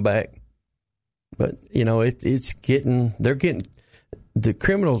they come back. But, you know, the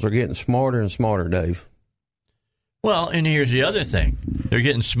criminals are getting smarter and smarter, Dave. Well, and here's the other thing. They're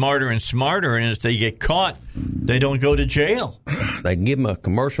getting smarter and smarter, and if they get caught, they don't go to jail. They can give them a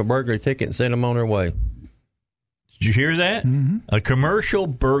commercial burglary ticket and send them on their way. Did you hear that? Mm-hmm. A commercial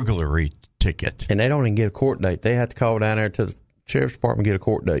burglary ticket. And they don't even get a court date. They have to call down there to the sheriff's department and get a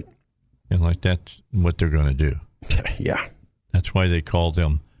court date. And like that's what they're going to do. Yeah. That's why they call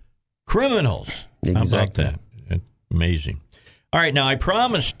them criminals. Exactly. How about that? That's amazing. All right, now I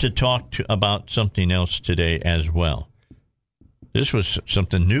promised to talk about something else today as well. This was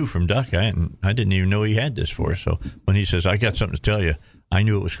something new from Duck. I didn't even know he had this for us. So when he says, I got something to tell you, I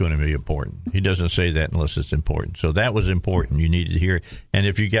knew it was going to be important. He doesn't say that unless it's important. So that was important. You needed to hear it. And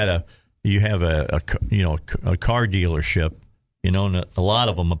if you have a car dealership, you know, and a lot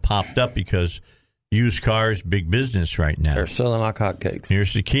of them have popped up because used cars, big business right now. They're selling like hotcakes.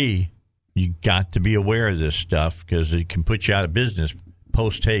 Here's the key. You got to be aware of this stuff because it can put you out of business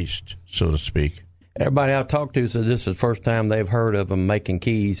post haste, so to speak. Everybody I've talked to said this is the first time they've heard of them making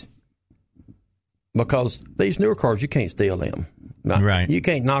keys because these newer cars, you can't steal them. Right. You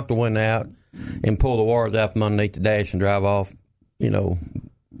can't knock the window out and pull the wires out from underneath the dash and drive off, you know,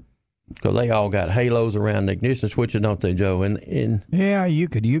 because they all got halos around the ignition switches, don't they, Joe? And yeah, you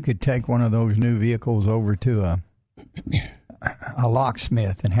could take one of those new vehicles over to a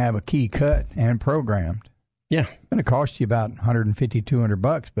locksmith and have a key cut and programmed. Yeah. It's going to cost you about $150,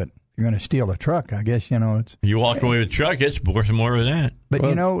 $200, but if you're going to steal a truck, I guess, you know, it's... You walk away with a truck, it's worth more of that. But,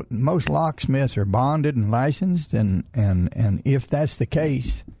 you know, most locksmiths are bonded and licensed, and if that's the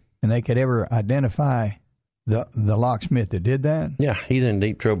case, and they could ever identify the locksmith that did that... Yeah, he's in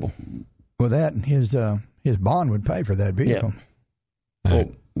deep trouble. Well, that and his bond would pay for that vehicle. Yeah.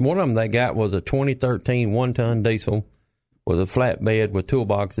 Well, one of them they got was a 2013 one-ton diesel with a flatbed with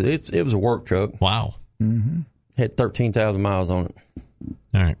toolboxes. It was a work truck. Wow. Mm-hmm. Had 13,000 miles on it.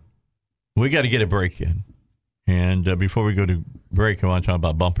 All right. We got to get a break in. And before we go to break, I want to talk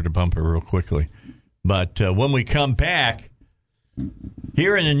about bumper to bumper real quickly. But when we come back,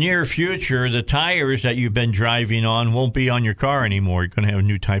 here in the near future, the tires that you've been driving on won't be on your car anymore. You're going to have a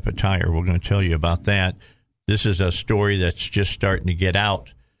new type of tire. We're going to tell you about that. This is a story that's just starting to get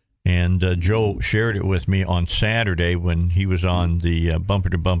out. And Joe shared it with me on Saturday when he was on the Bumper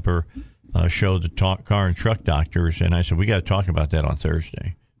to Bumper show, the Car and Truck Doctors. And I said, we got to talk about that on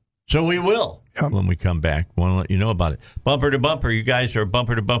Thursday. So we will when we come back. Want to let you know about it. Bumper to Bumper, you guys are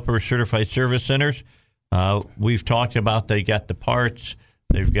Bumper to Bumper certified service centers. We've talked about they got the parts.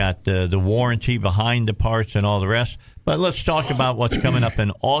 They've got the warranty behind the parts and all the rest. But let's talk about what's coming up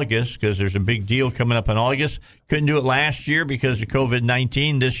in August, because there's a big deal coming up in August. Couldn't do it last year because of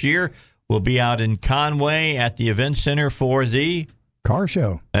COVID-19. This year, we'll be out in Conway at the event center for the car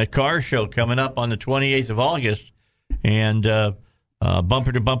show. A car show coming up on the 28th of August. And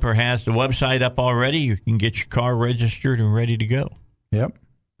Bumper to Bumper has the website up already. You can get your car registered and ready to go. Yep.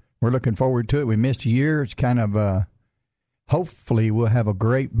 We're looking forward to it. We missed a year. It's kind of... hopefully, we'll have a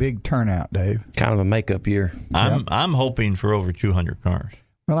great big turnout, Dave. Kind of a makeup year. I'm hoping for over 200 cars.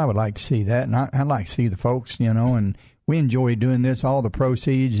 Well, I would like to see that, and I'd like to see the folks, you know, and we enjoy doing this. All the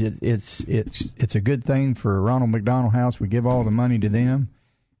proceeds, it's a good thing for Ronald McDonald House. We give all the money to them.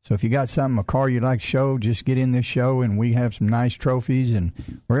 So if you got a car you'd like to show, just get in this show, and we have some nice trophies, and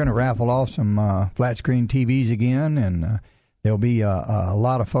we're going to raffle off some flat screen TVs again, and there'll be a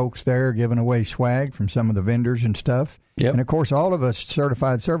lot of folks there giving away swag from some of the vendors and stuff. Yep. And, of course, all of us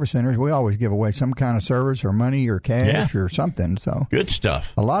certified service centers, we always give away some kind of service or money or cash or something. So good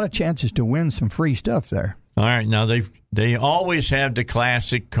stuff. A lot of chances to win some free stuff there. All right. Now, they always have the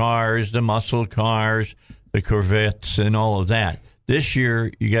classic cars, the muscle cars, the Corvettes, and all of that. This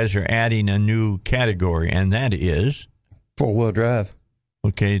year, you guys are adding a new category, and that is? Four-wheel drive.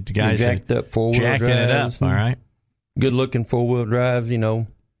 Okay. The guys jacked up four-wheel drives. Jacking it up, all right. Good-looking four-wheel drives, you know.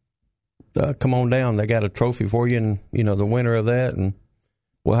 Come on down. They got a trophy for you, and, you know, the winner of that. And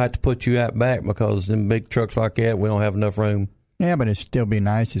we'll have to put you out back because in big trucks like that, we don't have enough room. Yeah, but it'd still be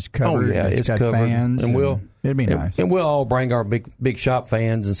nice. It's covered. Oh, yeah, it's got covered. fans. And it'd be nice. And we'll all bring our big shop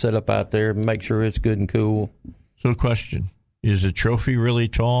fans and set up out there and make sure it's good and cool. So, question: is the trophy really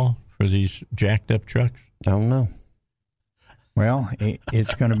tall for these jacked up trucks? I don't know. Well,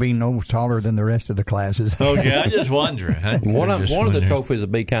 it's going to be no taller than the rest of the classes. Okay, I'm just wondering. One of the trophies will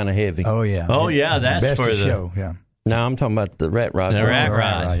be kind of heavy. Oh yeah. Oh yeah, that's best for of the show. Yeah. No, I'm talking about the rat rod. The rat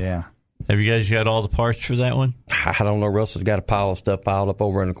rod. Yeah. Have you guys got all the parts for that one? I don't know. Russell's got a pile of stuff piled up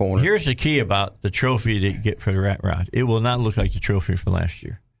over in the corner. Here's the key about the trophy that you get for the rat rod. It will not look like the trophy for last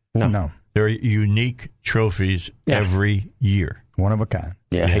year. No. They're unique trophies every year. One of a kind.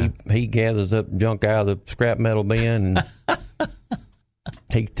 Yeah. He gathers up junk out of the scrap metal bin. And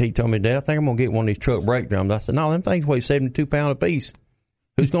he told me, Dad, I think I'm going to get one of these truck brake drums. I said, no, them things weigh 72 pounds a piece.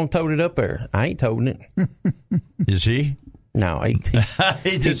 Who's going to tote it up there? I ain't toting it. Is he? No, he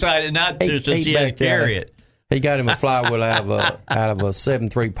decided not to since he had to carry it. He got him a flywheel out of a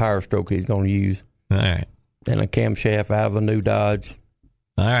 7.3 Power Stroke he's going to use. All right. And a camshaft out of a new Dodge.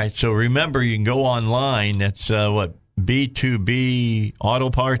 All right. So remember, you can go online. That's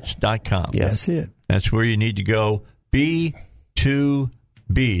B2BAutoparts.com. Yes. That's it. That's where you need to go.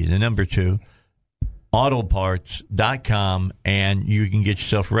 B2B, the number 2, autoparts.com, and you can get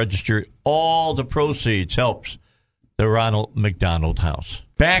yourself registered. All the proceeds helps the Ronald McDonald House.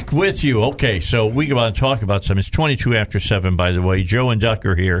 Back with you. Okay, so we want to talk about some. It's 22 after 7, by the way. Joe and Duck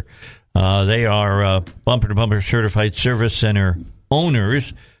are here. They are Bumper to Bumper Certified Service Center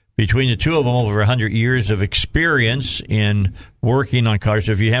owners. Between the two of them, over 100 years of experience in working on cars.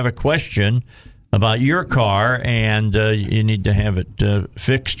 So if you have a question about your car and you need to have it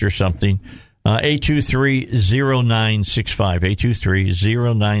fixed or something, 823-0965,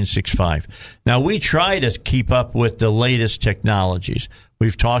 823-0965. Now, we try to keep up with the latest technologies.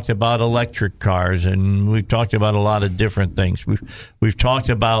 We've talked about electric cars, and we've talked about a lot of different things. We've talked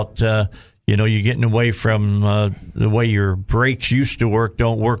about, you're getting away from the way your brakes used to work,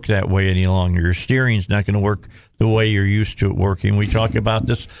 don't work that way any longer. Your steering's not going to work the way you're used to it working. We talk about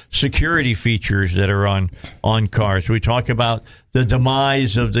this security features that are on cars. We talk about the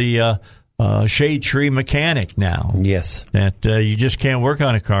demise of the shade tree mechanic now. Yes. That you just can't work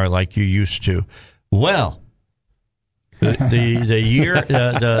on a car like you used to. Well,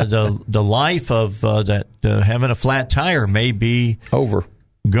 the life of that having a flat tire may be over,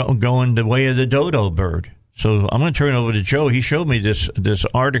 going the way of the dodo bird. So I'm going to turn it over to Joe. He showed me this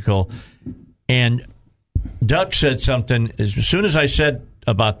article, and Duck said something. As soon as I said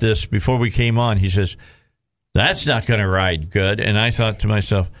about this before we came on, he says, "That's not going to ride good." And I thought to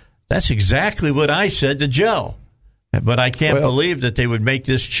myself, that's exactly what I said to Joe. But I can't believe that they would make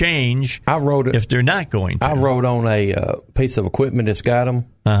this change if they're not going to. I rode on a piece of equipment that's got them,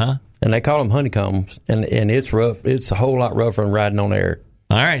 and they call them honeycombs, and it's rough. It's a whole lot rougher than riding on air.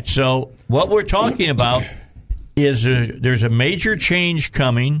 All right, so what we're talking about is there's a major change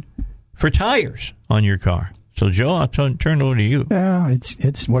coming for tires on your car. So, Joe, I'll turn it over to you. Yeah,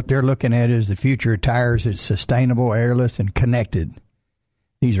 it's what they're looking at is the future of tires. It's sustainable, airless, and connected.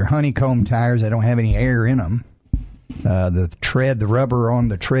 These are honeycomb tires. They don't have any air in them. The rubber on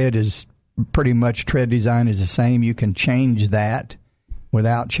the tread is pretty much, tread design is the same. You can change that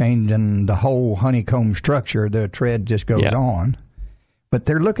without changing the whole honeycomb structure. The tread just goes on. But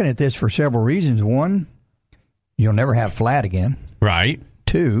they're looking at this for several reasons. One, you'll never have flat again. Right.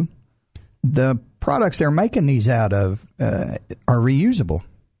 Two, the products they're making these out of are reusable.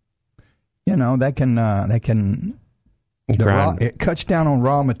 It cuts down on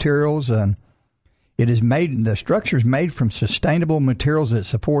raw materials. The structure is made from sustainable materials that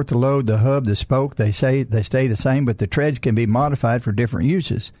support the load, the hub, the spoke. They say they stay the same, but the treads can be modified for different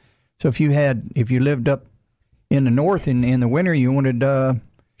uses. So if you lived up in the north in the winter, you wanted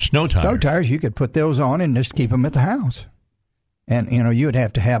snow tires, you could put those on and just keep them at the house. And you would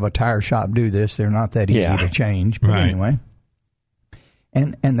have to have a tire shop do this. They're not that easy to change, but anyway.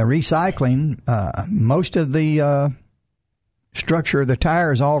 And the recycling, most of the structure of the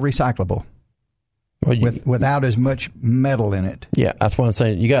tire is all recyclable. Without as much metal in it. Yeah, that's what I'm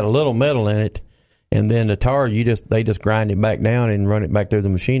saying. You got a little metal in it, and then the tar, they just grind it back down and run it back through the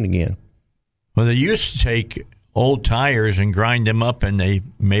machine again. Well, they used to take old tires and grind them up, and they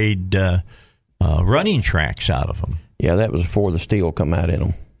made running tracks out of them. Yeah, that was before the steel come out in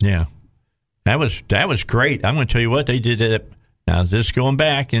them. Yeah, that was great. I'm going to tell you what, they did it. Now, this is going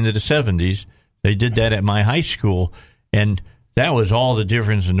back into the 70s. They did that at my high school, and that was all the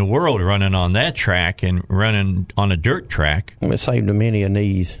difference in the world, running on that track and running on a dirt track. It saved them many a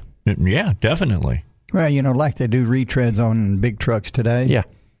knees. Yeah, definitely. Well, like they do retreads on big trucks today. Yeah.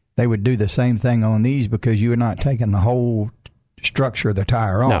 They would do the same thing on these because you're not taking the whole structure of the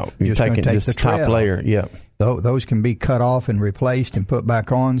tire off. No, you're taking take this the top layer. off. Yeah. Those can be cut off and replaced and put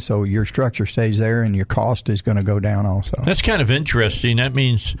back on, so your structure stays there and your cost is going to go down also. That's kind of interesting. That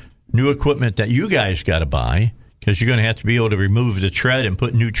means new equipment that you guys got to buy because you're going to have to be able to remove the tread and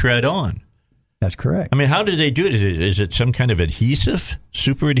put new tread on. That's correct. I mean, how do they do it? Is it some kind of adhesive,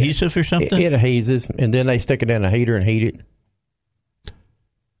 super adhesive or something? It adheses, and then they stick it in a heater and heat it.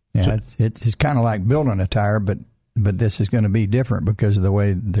 Yeah, it's kind of like building a tire, but this is going to be different because of the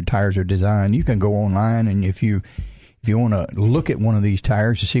way the tires are designed. You can go online, and if you want to look at one of these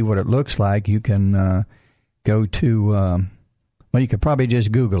tires to see what it looks like, you can go to you could probably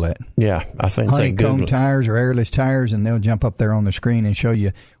just Google it. Yeah, I think honeycomb tires or airless tires, and they'll jump up there on the screen and show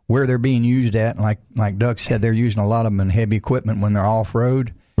you where they're being used at. And like Doug said, they're using a lot of them in heavy equipment when they're off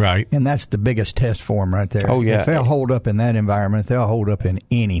road. Right. And that's the biggest test for them right there. Oh, yeah. If they'll hold up in that environment, they'll hold up in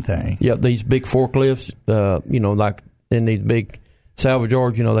anything. Yeah, these big forklifts, like in these big salvage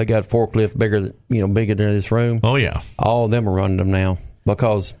yards, they got forklifts bigger than this room. Oh, yeah. All of them are running them now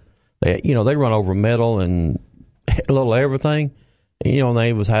because they run over metal and a little everything. And,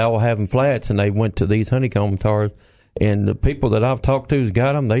 they was all having flats, and they went to these honeycomb tires. And the people that I've talked to who's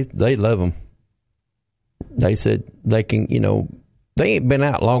got them, they love them. They said they can, they ain't been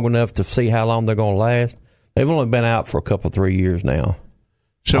out long enough to see how long they're going to last. They've only been out for a couple, 3 years now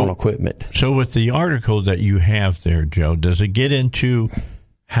on equipment. So with the article that you have there, Joe, does it get into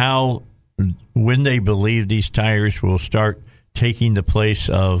when they believe these tires will start taking the place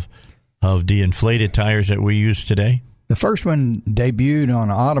of the inflated tires that we use today? The first one debuted on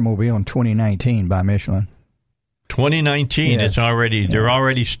an automobile in 2019 by Michelin. 2019, yes. They're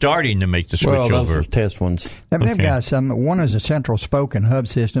already starting to make the switch over. Well, those are test ones. They've got some. One is a central spoke and hub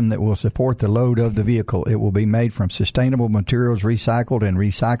system that will support the load of the vehicle. It will be made from sustainable materials, recycled and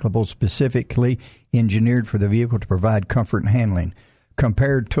recyclable, specifically engineered for the vehicle to provide comfort and handling.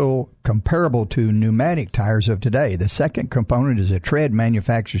 Comparable to pneumatic tires of today. The second component is a tread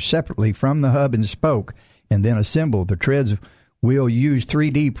manufactured separately from the hub and spoke and then assembled. The treads will use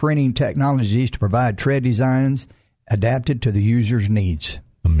 3D printing technologies to provide tread designs adapted to the user's needs.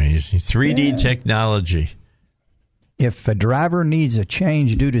 Amazing. 3D technology. If a driver needs a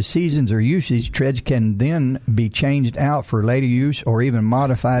change due to seasons or usage, treads can then be changed out for later use or even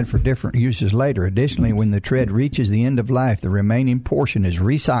modified for different uses later. Additionally, when the tread reaches the end of life, the remaining portion is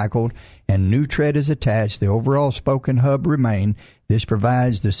recycled and new tread is attached. The overall spoke and hub remain. This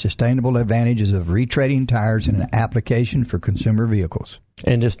provides the sustainable advantages of retreading tires in an application for consumer vehicles.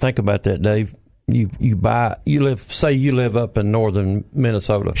 And just think about that, Dave. You live up in northern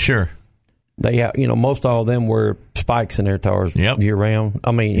Minnesota. Sure. They have, most all of them wear spikes in their tires year round.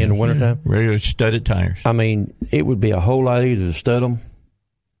 I mean, in the wintertime. Regular studded tires. I mean, it would be a whole lot easier to stud them,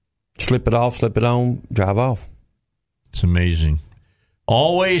 slip it off, slip it on, drive off. It's amazing.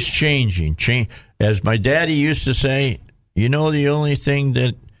 Always changing. As my daddy used to say, the only thing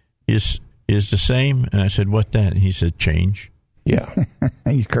that is the same? And I said, what that? And he said, change. Yeah.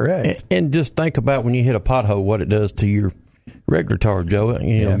 He's correct. And just think about when you hit a pothole, what it does to your regular tire, Joe.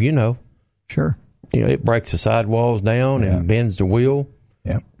 Sure. It breaks the sidewalls down and bends the wheel.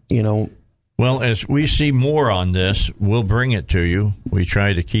 Yeah. Well, as we see more on this, we'll bring it to you. We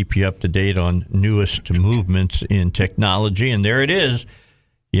try to keep you up to date on newest movements in technology. And there it is,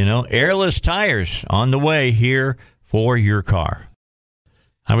 airless tires on the way here for your car.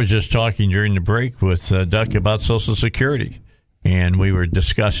 I was just talking during the break with Duck about Social Security, and we were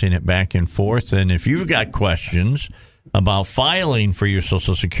discussing it back and forth. And if you've got questions about filing for your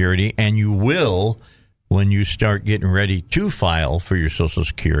Social Security, and you will when you start getting ready to file for your Social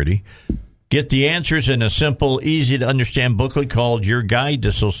Security, get the answers in a simple, easy-to-understand booklet called Your Guide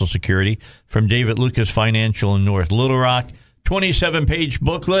to Social Security from David Lucas Financial in North Little Rock. 27-page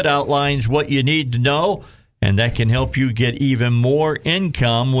booklet outlines what you need to know, and that can help you get even more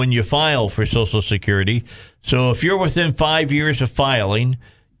income when you file for Social Security. So if you're within 5 years of filing,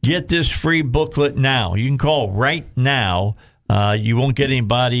 get this free booklet now. You can call right now. You won't get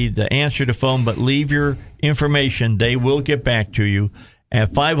anybody to answer the phone, but leave your information. They will get back to you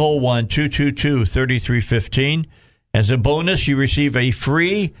at 501-222-3315. As a bonus, you receive a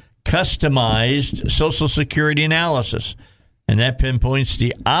free customized Social Security analysis, and that pinpoints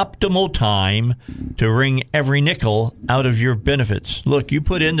the optimal time to wring every nickel out of your benefits. Look, you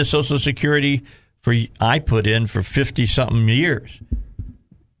put into Social Security I put in for 50-something years.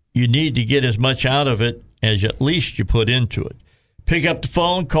 You need to get as much out of it as at least you put into it. Pick up the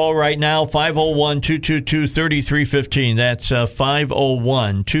phone. Call right now, 501-222-3315. That's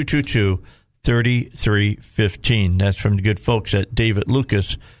 3315. That's from the good folks at David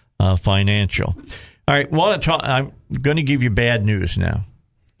Lucas Financial. All right, I'm going to give you bad news now.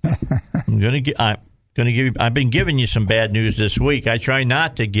 I've been giving you some bad news this week. I try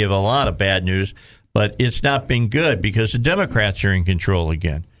not to give a lot of bad news, but it's not been good because the Democrats are in control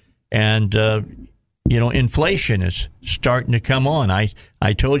again. And, inflation is starting to come on.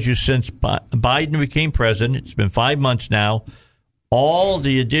 I told you since Biden became president, it's been 5 months now, all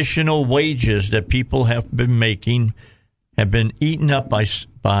the additional wages that people have been making have been eaten up by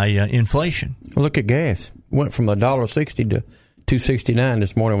inflation. Look at gas. Went from $1.60 to $2.69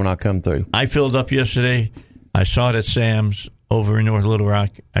 this morning when I come through. I filled up yesterday. I saw it at Sam's over in North Little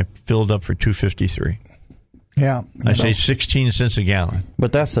Rock. I filled up for $2.53. Yeah. I say 16 cents a gallon.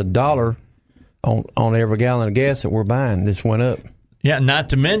 But that's $1 on every gallon of gas that we're buying. This went up. Yeah, not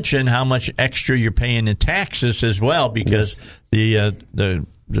to mention how much extra you're paying in taxes as well, because the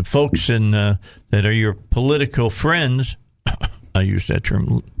folks that are your political friends, I use that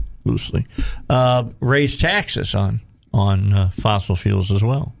term loosely, raise taxes on fossil fuels as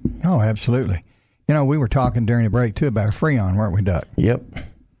well. Oh, absolutely. We were talking during the break too about Freon, weren't we, Duck? Yep.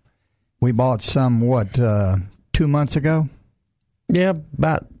 We bought some 2 months ago? Yeah,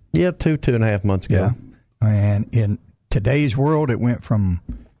 about 2.5 months ago. Yeah. And in today's world, it went from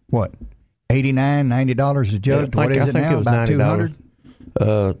 $89, $90 a jug. Yeah, what is it now? It was about $90.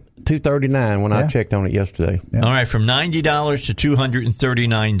 $239 when I checked on it yesterday. Yeah. All right, from $90 to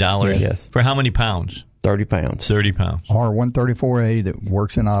 $239. Yes. For how many pounds? 30 pounds. 30 pounds. R134A that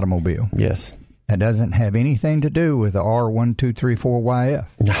works in automobile. Yes. That doesn't have anything to do with the R1234YF.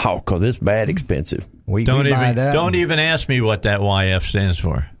 No, because it's bad expensive. We buy that. Don't even ask me what that YF stands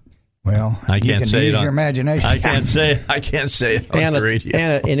for. Well, I can't say use it. Your imagination. I can't say it on the radio.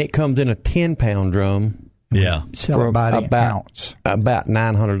 And it comes in a 10-pound drum. Yeah, sell it by the ounce. About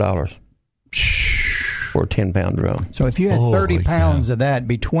 $900 for a 10-pound drum. So if you had 30 pounds of that, it'd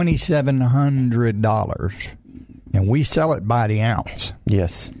be $2,700, and we sell it by the ounce.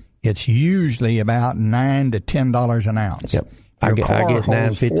 Yes, it's usually about $9 to $10 an ounce. Yep, I get $9.50 an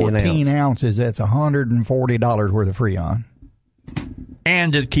ounce. 14 ounces. That's $140 worth of Freon.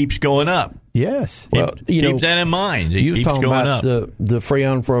 And it keeps going up. Yes. Well, keep that in mind. You was talking about the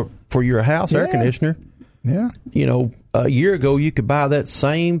Freon for your house air conditioner. Yeah. A year ago, you could buy that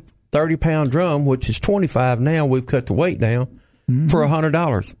same 30-pound drum, which is $25 now. We've cut the weight down for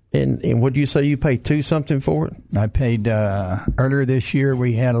 $100. And what do you say you paid $2 for it? I paid earlier this year.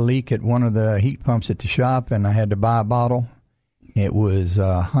 We had a leak at one of the heat pumps at the shop, and I had to buy a bottle. It was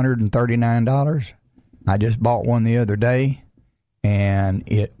 $139. I just bought one the other day, and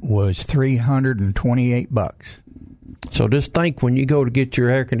it was $328. So just think when you go to get your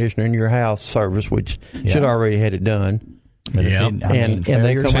air conditioner in your house service, which should already had it done. Yeah, and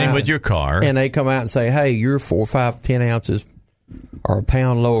they come same out, with your car, and they come out and say, "Hey, you're 4, 5, 10 ounces or a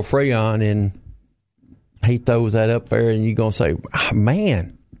pound low of Freon," and he throws that up there, and you're gonna say,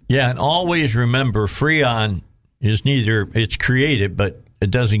 "Man." Yeah, and always remember, Freon is it's created, but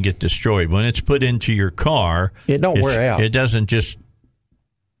it doesn't get destroyed. When it's put into your car, it don't wear out. It doesn't just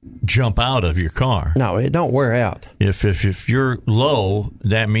jump out of your car. No, it don't wear out. If you're low,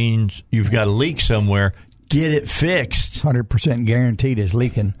 that means you've got a leak somewhere. Get it fixed. 100% guaranteed it's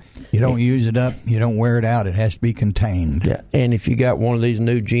leaking. You don't use it up. You don't wear it out. It has to be contained. Yeah, and if you got one of these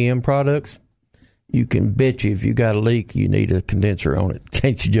new GM products, you can bet you if you got a leak, you need a condenser on it.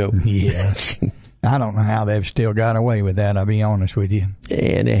 Can't you, Joe? Yes. I don't know how they've still got away with that, I'll be honest with you.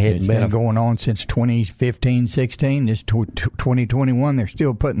 And it's been going on since 2015, 16. This 2021, they're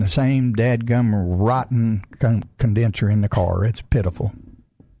still putting the same dadgum rotten condenser in the car. It's pitiful.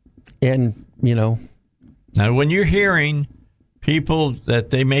 And, now when you're hearing people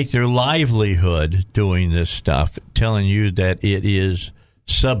that they make their livelihood doing this stuff, telling you that it is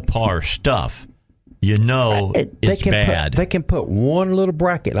subpar stuff, it's bad. They can put one little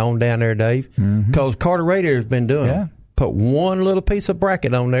bracket on down there, Dave, because Carter Radiator's been doing it. Put one little piece of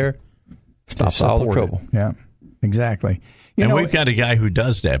bracket on there, stops all the trouble. Yeah, exactly. We've got a guy who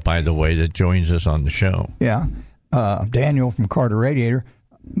does that, by the way, that joins us on the show. Yeah, Daniel from Carter Radiator.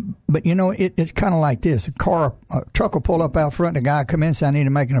 But, it's kind of like this. A truck will pull up out front, and the guy come in and say, I need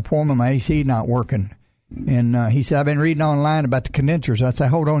to make an appointment. My AC not working. And he said, I've been reading online about the condensers. I say,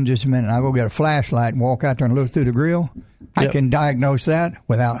 hold on just a minute. I'll go get a flashlight and walk out there and look through the grill. I can diagnose that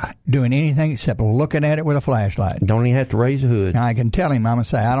without doing anything except looking at it with a flashlight. Don't even have to raise the hood. Now, I can tell him, I'm going to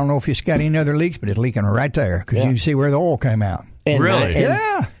say, I don't know if it's got any other leaks, but it's leaking right there because you can see where the oil came out. And really?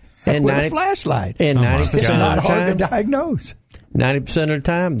 And with a flashlight. And 90% it's not of the hard time, to diagnose. 90% of the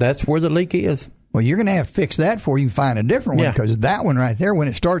time, that's where the leak is. Well, you're going to have to fix that before you can find a different one, because that one right there, when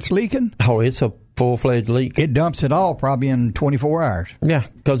it starts leaking, it's a full-fledged leak. It dumps it all probably in 24 hours. Yeah,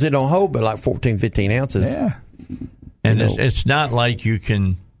 because it don't hold but like 14, 15 ounces. Yeah. And it's not like you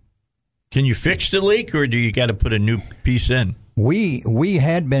can you fix the leak, or do you got to put a new piece in? We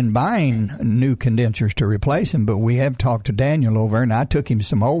had been buying new condensers to replace them, but we have talked to Daniel over, and I took him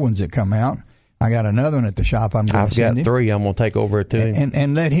some old ones that come out. I got another one at the shop. I've got 3. I'm going to take over to him.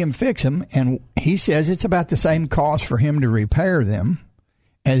 And let him fix them. And he says it's about the same cost for him to repair them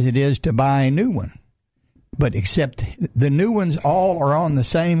as it is to buy a new one. But except the new ones all are on the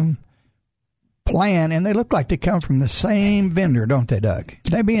same plan, and they look like they come from the same vendor, don't they, Doug?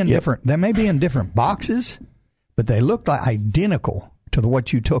 They may be in different boxes, but they look like identical to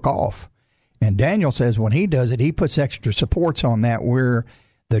what you took off. And Daniel says when he does it, he puts extra supports on that where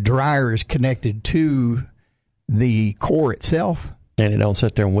the dryer is connected to the core itself. And it don't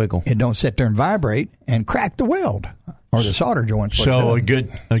sit there and wiggle. It don't sit there and vibrate and crack the weld or the solder joint. So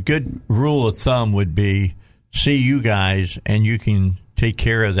a good rule of thumb would be see you guys, and you can take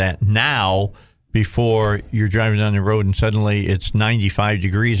care of that now before you're driving down the road and suddenly it's 95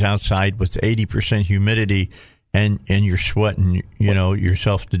 degrees outside with 80% humidity. And you're sweating,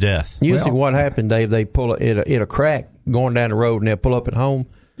 yourself to death. Usually what happened, Dave, they pull it'll crack going down the road, and they'll pull up at home,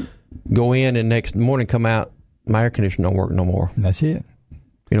 go in, and next morning come out, my air conditioner don't work no more. That's it.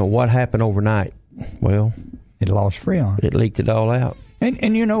 What happened overnight? Well, it lost Freon. It leaked it all out.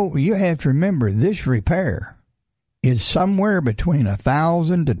 And you have to remember, this repair is somewhere between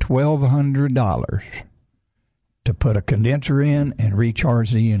 $1,000 to $1,200 to put a condenser in and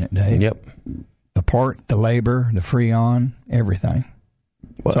recharge the unit, Dave. Yep. The part, the labor, the Freon, everything.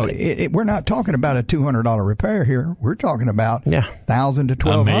 Well, so we're not talking about a $200 repair here. We're talking about $1,000 to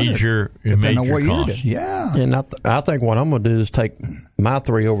 $1,200. A major cost. Yeah. And I think what I'm going to do is take my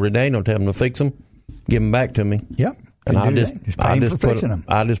 3 over today, don't tell them to fix them, give them back to me. Yep. And I just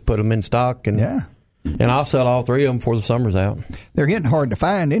put them in stock, and I'll sell all 3 of them before the summer's out. They're getting hard to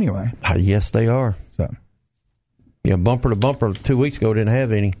find anyway. Yes, they are. So, bumper to bumper 2 weeks ago didn't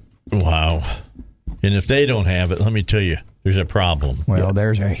have any. Wow. And if they don't have it, let me tell you, there's a problem. Well,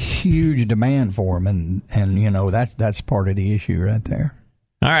 there's a huge demand for them, and that's part of the issue right there.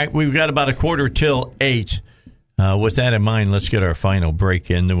 All right, we've got about 7:45. With that in mind, let's get our final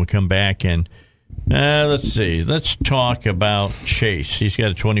break in. Then we'll come back and let's see. Let's talk about Chase. He's got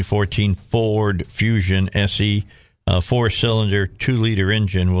a 2014 Ford Fusion SE, 4-cylinder, 2-liter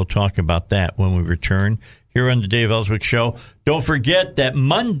engine. We'll talk about that when we return here on the Dave Elswick Show. Don't forget that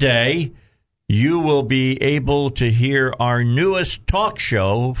Monday you will be able to hear our newest talk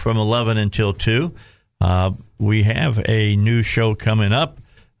show from 11 until 2. We have a new show coming up.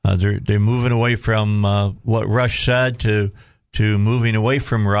 They're moving away from what Rush said to moving away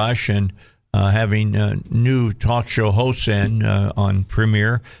from Rush and having new talk show hosts in on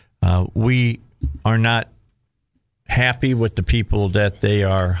Premiere. We are not happy with the people that they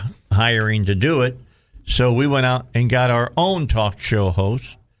are hiring to do it, so we went out and got our own talk show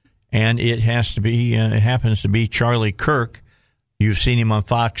host. And it happens to be Charlie Kirk. You've seen him on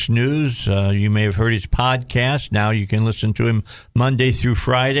Fox News. You may have heard his podcast. Now you can listen to him Monday through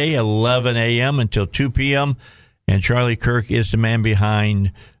Friday, 11 a.m. until 2 p.m. And Charlie Kirk is the man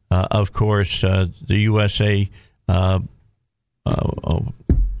behind, of course, the USA. I'm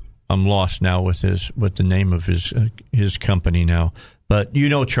lost now with the name of his company now. But you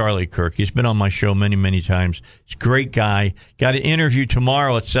know Charlie Kirk. He's been on my show many, many times. He's a great guy. Got an interview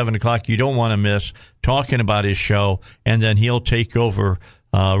tomorrow at 7 o'clock you don't want to miss, talking about his show. And then he'll take over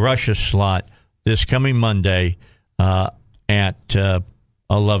Rush's slot this coming Monday at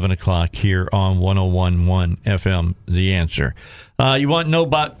 11 o'clock here on 101.1 FM, The Answer. You want to know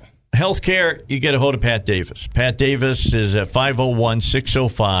about healthcare? You get a hold of Pat Davis. Pat Davis is at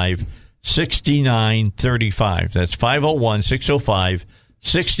 501-605-6935. That's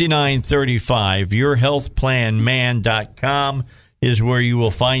 501-605-6935. YourHealthPlanMan.com is where you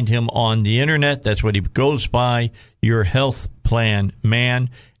will find him on the internet. That's what he goes by, Your Health Plan Man.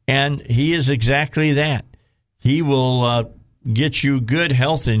 And he is exactly that. He will get you good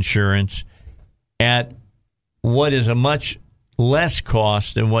health insurance at what is a much less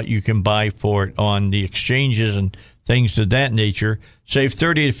cost than what you can buy for it on the exchanges and things of that nature. Save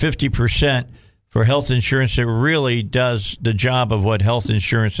 30 to 50% for health insurance that really does the job of what health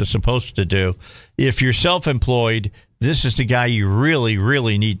insurance is supposed to do. If you're self-employed, this is the guy you really,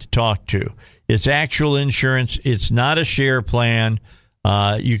 really need to talk to. It's actual insurance. It's not a share plan.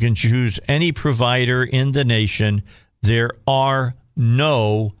 You can choose any provider in the nation. There are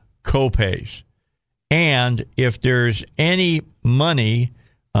no copays. And if there's any money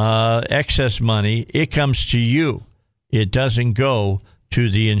excess money, it comes to you. It doesn't go to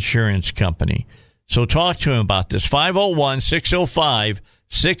the insurance company. So talk to him about this.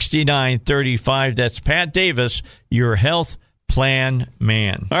 501-605-6935. That's Pat Davis, your health plan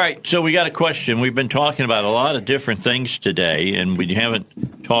man. All right, so we got a question. We've been talking about a lot of different things today, and we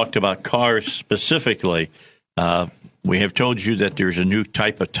haven't talked about cars specifically. We have told you that there's a new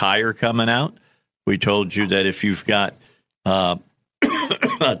type of tire coming out. We told you that if you've got a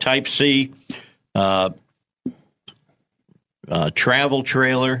Type C travel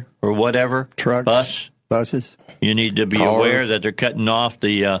trailer or whatever, trucks, buses, you need to be aware that they're cutting off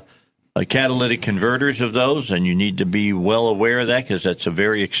the catalytic converters of those, and you need to be well aware of that because that's a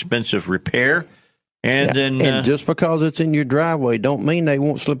very expensive repair. And then, and just because it's in your driveway, don't mean they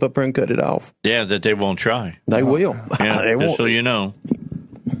won't slip up there and cut it off. Yeah, that they won't try. They will. Yeah, they won't. So you know.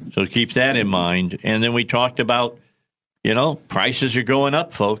 So keep that in mind. And then we talked about, prices are going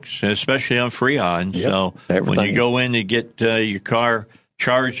up, folks, especially on Freon. Yep, so everything. When you go in to get your car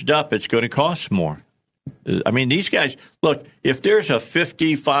charged up, it's going to cost more. I mean, these guys, look, if there's a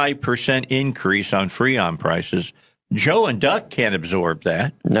 55% increase on Freon prices, Joe and Duck can't absorb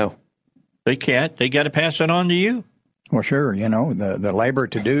that. No. They can't. They got to pass it on to you. Well, sure. The labor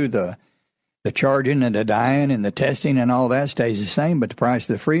to do the charging and the dyeing and the testing and all that stays the same, but the price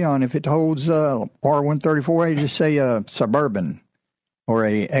of the Freon, if it holds R134A, just say a Suburban or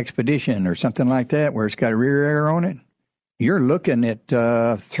a Expedition or something like that, where it's got a rear air on it, you're looking at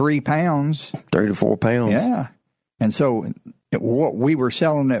 3 pounds. 3 to 4 pounds. Yeah. And so what we were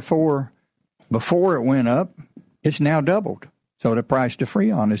selling it for before it went up, it's now doubled. So the price to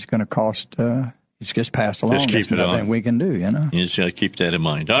Freon is going to cost, it's just passed along. Just keep There's it nothing on. we can do, You just got to keep that in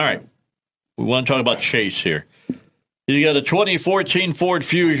mind. All right. We want to talk about Chase here. You got a 2014 Ford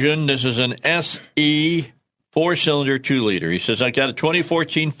Fusion. This is an SE 4-cylinder 2-liter. He says, I got a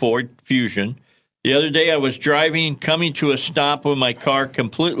 2014 Ford Fusion. The other day I was driving, coming to a stop when my car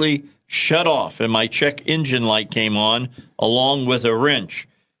completely shut off and my check engine light came on along with a wrench.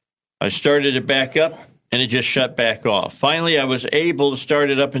 I started it back up and it just shut back off. Finally, I was able to start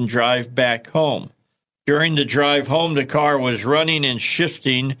it up and drive back home. During the drive home, the car was running and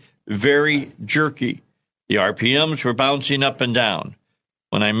shifting very jerky. The RPMs were bouncing up and down.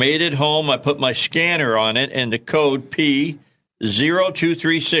 When I made it home, I put my scanner on it and the code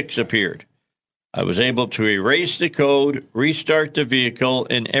P0236 appeared. I was able to erase the code, restart the vehicle,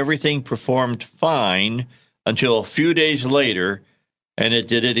 and everything performed fine until a few days later, and it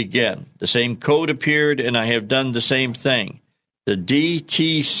did it again. The same code appeared, and I have done the same thing. The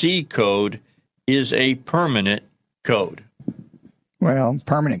DTC code is a permanent code. Well,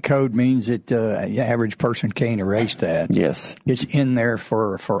 permanent code means that the average person can't erase that. Yes. It's in there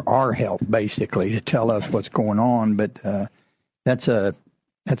for our help, basically, to tell us what's going on. But that's a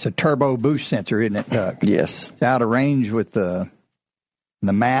turbo boost sensor, isn't it, Doug? Yes. It's out of range with the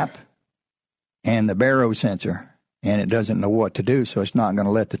map and the baro sensor, and it doesn't know what to do, so it's not going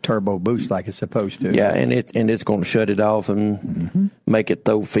to let the turbo boost like it's supposed to. Yeah, and it's going to shut it off and make it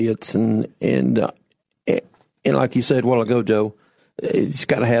throw fits and like you said a while ago, Joe, it's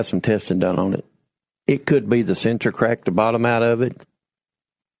got to have some testing done on it. It could be the sensor cracked the bottom out of it.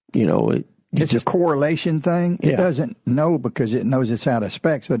 It's a correlation thing. It Yeah. doesn't know because it knows it's out of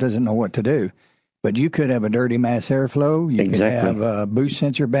spec, so it doesn't know what to do. But you could have a dirty mass airflow. You Exactly. could have a boost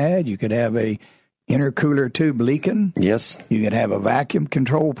sensor bad. You could have a intercooler tube leaking. Yes. You could have a vacuum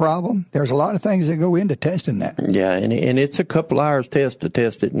control problem. There's a lot of things that go into testing that. Yeah, and it's a couple hours to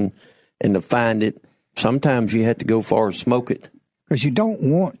test it and to find it. Sometimes you have to go far as smoke it. Because you don't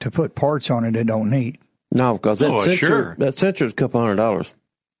want to put parts on it that don't need. No, because that sure. sensor is a couple $100.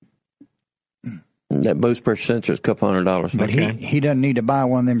 That boost pressure sensor is a couple $100. But he doesn't need to buy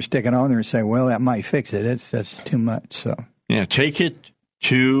one of them, stick it on there and say, well, that might fix it. That's too much. So Yeah, take it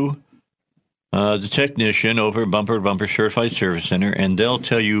to the technician over at Bumper to Bumper Certified Service Center, and they'll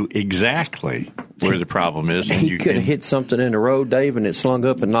tell you exactly where the problem is. And He could have hit something in the road, Dave, and it slung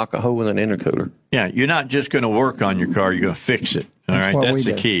up and knocked a hole in an intercooler. Yeah, you're not just going to work on your car, you're going to fix it. All That's right, what that's we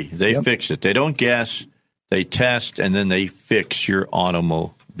the do. key. They Yep. fix it. They don't guess, they test, and then they fix your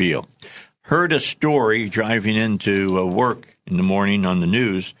automobile. Heard a story driving into work in the morning on the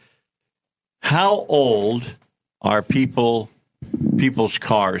news. How old are people's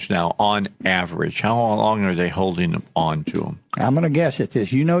cars now on average? How long are they holding on to them? I'm going to guess at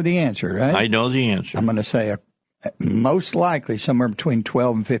this. You know the answer, right? I know the answer. I'm going to say most likely somewhere between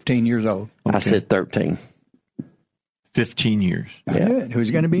 12 and 15 years old. I said 13. 15 years. Yeah. Good.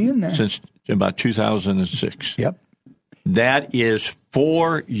 Who's going to be in there? Since about 2006. Yep. That is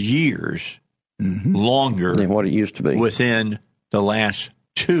 4 years longer Than what it used to be. within the last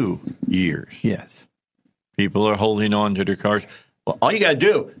 2 years. Yes. People are holding on to their cars. Well, all you got to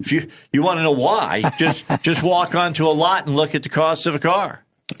do, if you want to know why, just walk onto a lot and look at the cost of a car.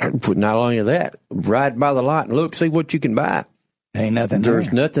 Not only that, ride by the lot and look, see what you can buy. Ain't nothing There's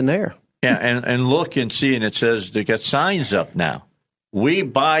there. nothing there. Yeah, and look and see, and it says they got signs up now. We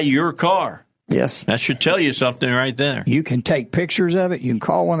buy your car. Yes. That should tell you something right there. You can take pictures of it. You can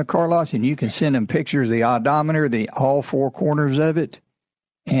call one of the car lots, and you can send them pictures of the odometer, all 4 corners of it,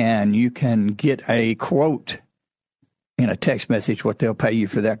 and you can get a quote in a text message what they'll pay you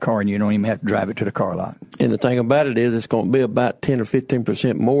for that car, and you don't even have to drive it to the car lot. And the thing about it is it's going to be about 10 or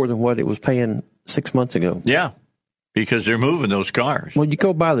 15% more than what it was paying 6 months ago. Yeah, because they're moving those cars. Well, you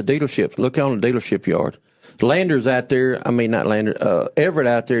go by the dealerships. Look on the dealership yard. Landers out there, not Lander, Everett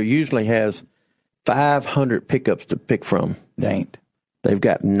out there usually has 500 pickups to pick from. They ain't. They've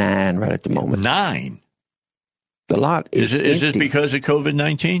got 9 right at the moment. 9? The lot is Is this empty. because of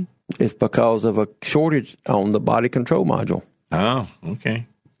COVID-19? It's because of a shortage on the body control module. Oh, okay.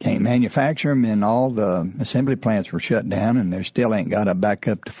 Can't manufacture them, and all the assembly plants were shut down, and they still ain't got it back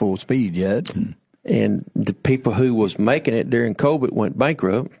up to full speed yet. And the people who was making it during COVID went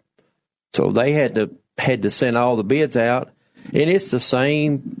bankrupt, so they had to send all the bids out. And it's the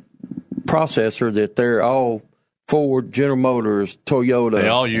same processor that they're all Ford, General Motors, Toyota. They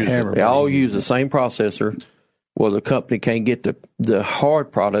all use it. They all use the same processor. Well, the company can't get the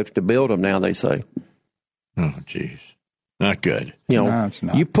hard products to build them now, they say. Oh, jeez. Not good. No, it's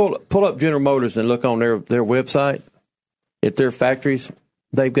not. You pull up General Motors and look on their website at their factories.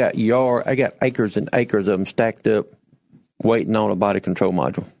 They've got I got acres and acres of them stacked up waiting on a body control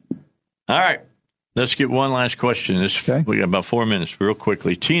module. All right. Let's get one last question. Okay. We got about 4 minutes, real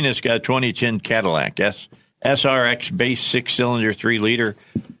quickly. Tina's got a 2010 Cadillac SRX base 6-cylinder 3-liter.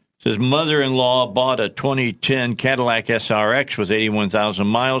 Says mother-in-law bought a 2010 Cadillac SRX with 81,000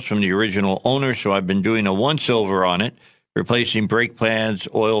 miles from the original owner, so I've been doing a once-over on it, replacing brake pads,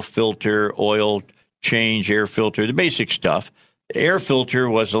 oil filter, oil change, air filter, the basic stuff. The air filter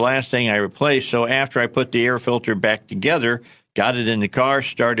was the last thing I replaced, so after I put the air filter back together, got it in the car,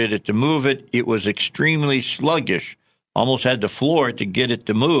 started it to move it, it was extremely sluggish. Almost had to floor it to get it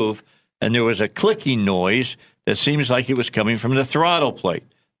to move, and there was a clicking noise that seems like it was coming from the throttle plate.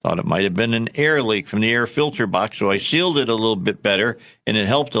 Thought it might have been an air leak from the air filter box, so I sealed it a little bit better, and it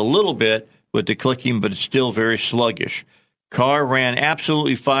helped a little bit with the clicking, but it's still very sluggish. Car ran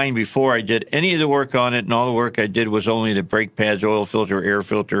absolutely fine before I did any of the work on it, and all the work I did was only the brake pads, oil filter, air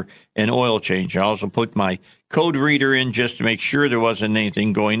filter, and oil change. I also put my code reader in just to make sure there wasn't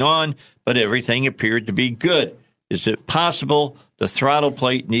anything going on, but everything appeared to be good. Is it possible the throttle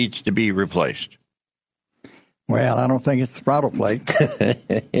plate needs to be replaced? Well, I don't think it's the throttle plate.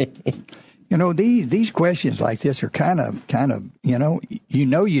 These questions like this are kind of,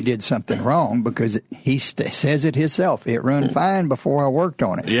 you did something wrong because he says it himself. It run fine before I worked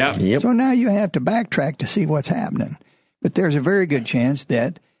on it. Yeah. Yep. So now you have to backtrack to see what's happening. But there's a very good chance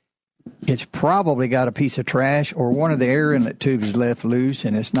that it's probably got a piece of trash or one of the air inlet tubes left loose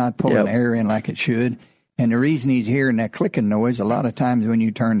and it's not pulling air in like it should. And the reason he's hearing that clicking noise, a lot of times when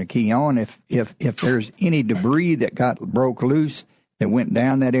you turn the key on, if there's any debris that broke loose that went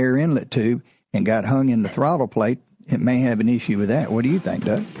down that air inlet tube and got hung in the throttle plate, it may have an issue with that. What do you think,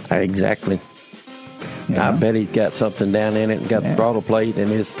 Doug? Exactly. Yeah. I bet he's got something down in it and got the throttle plate,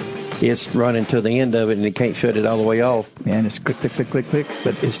 and it's running to the end of it, and he can't shut it all the way off. And it's click, click, click, click, click.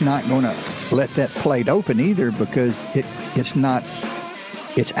 But it's not going to let that plate open either because it's not.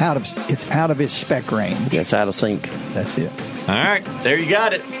 It's out of its spec range. It's out of sync. That's it. All right, there you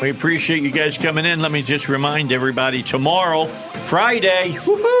got it. We appreciate you guys coming in. Let me just remind everybody, tomorrow, Friday,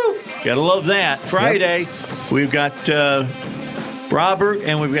 woohoo, gotta love that. Friday, we've got Robert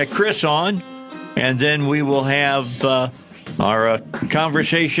and we've got Chris on, and then we will have our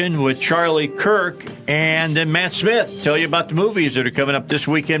conversation with Charlie Kirk and then Matt Smith. Tell you about the movies that are coming up this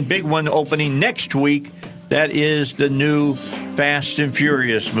weekend. Big one opening next week. That is the new Fast and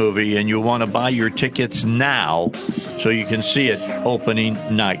Furious movie, and you'll want to buy your tickets now so you can see it opening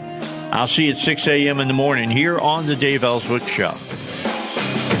night. I'll see you at 6 a.m. in the morning here on the Dave Elswick Show.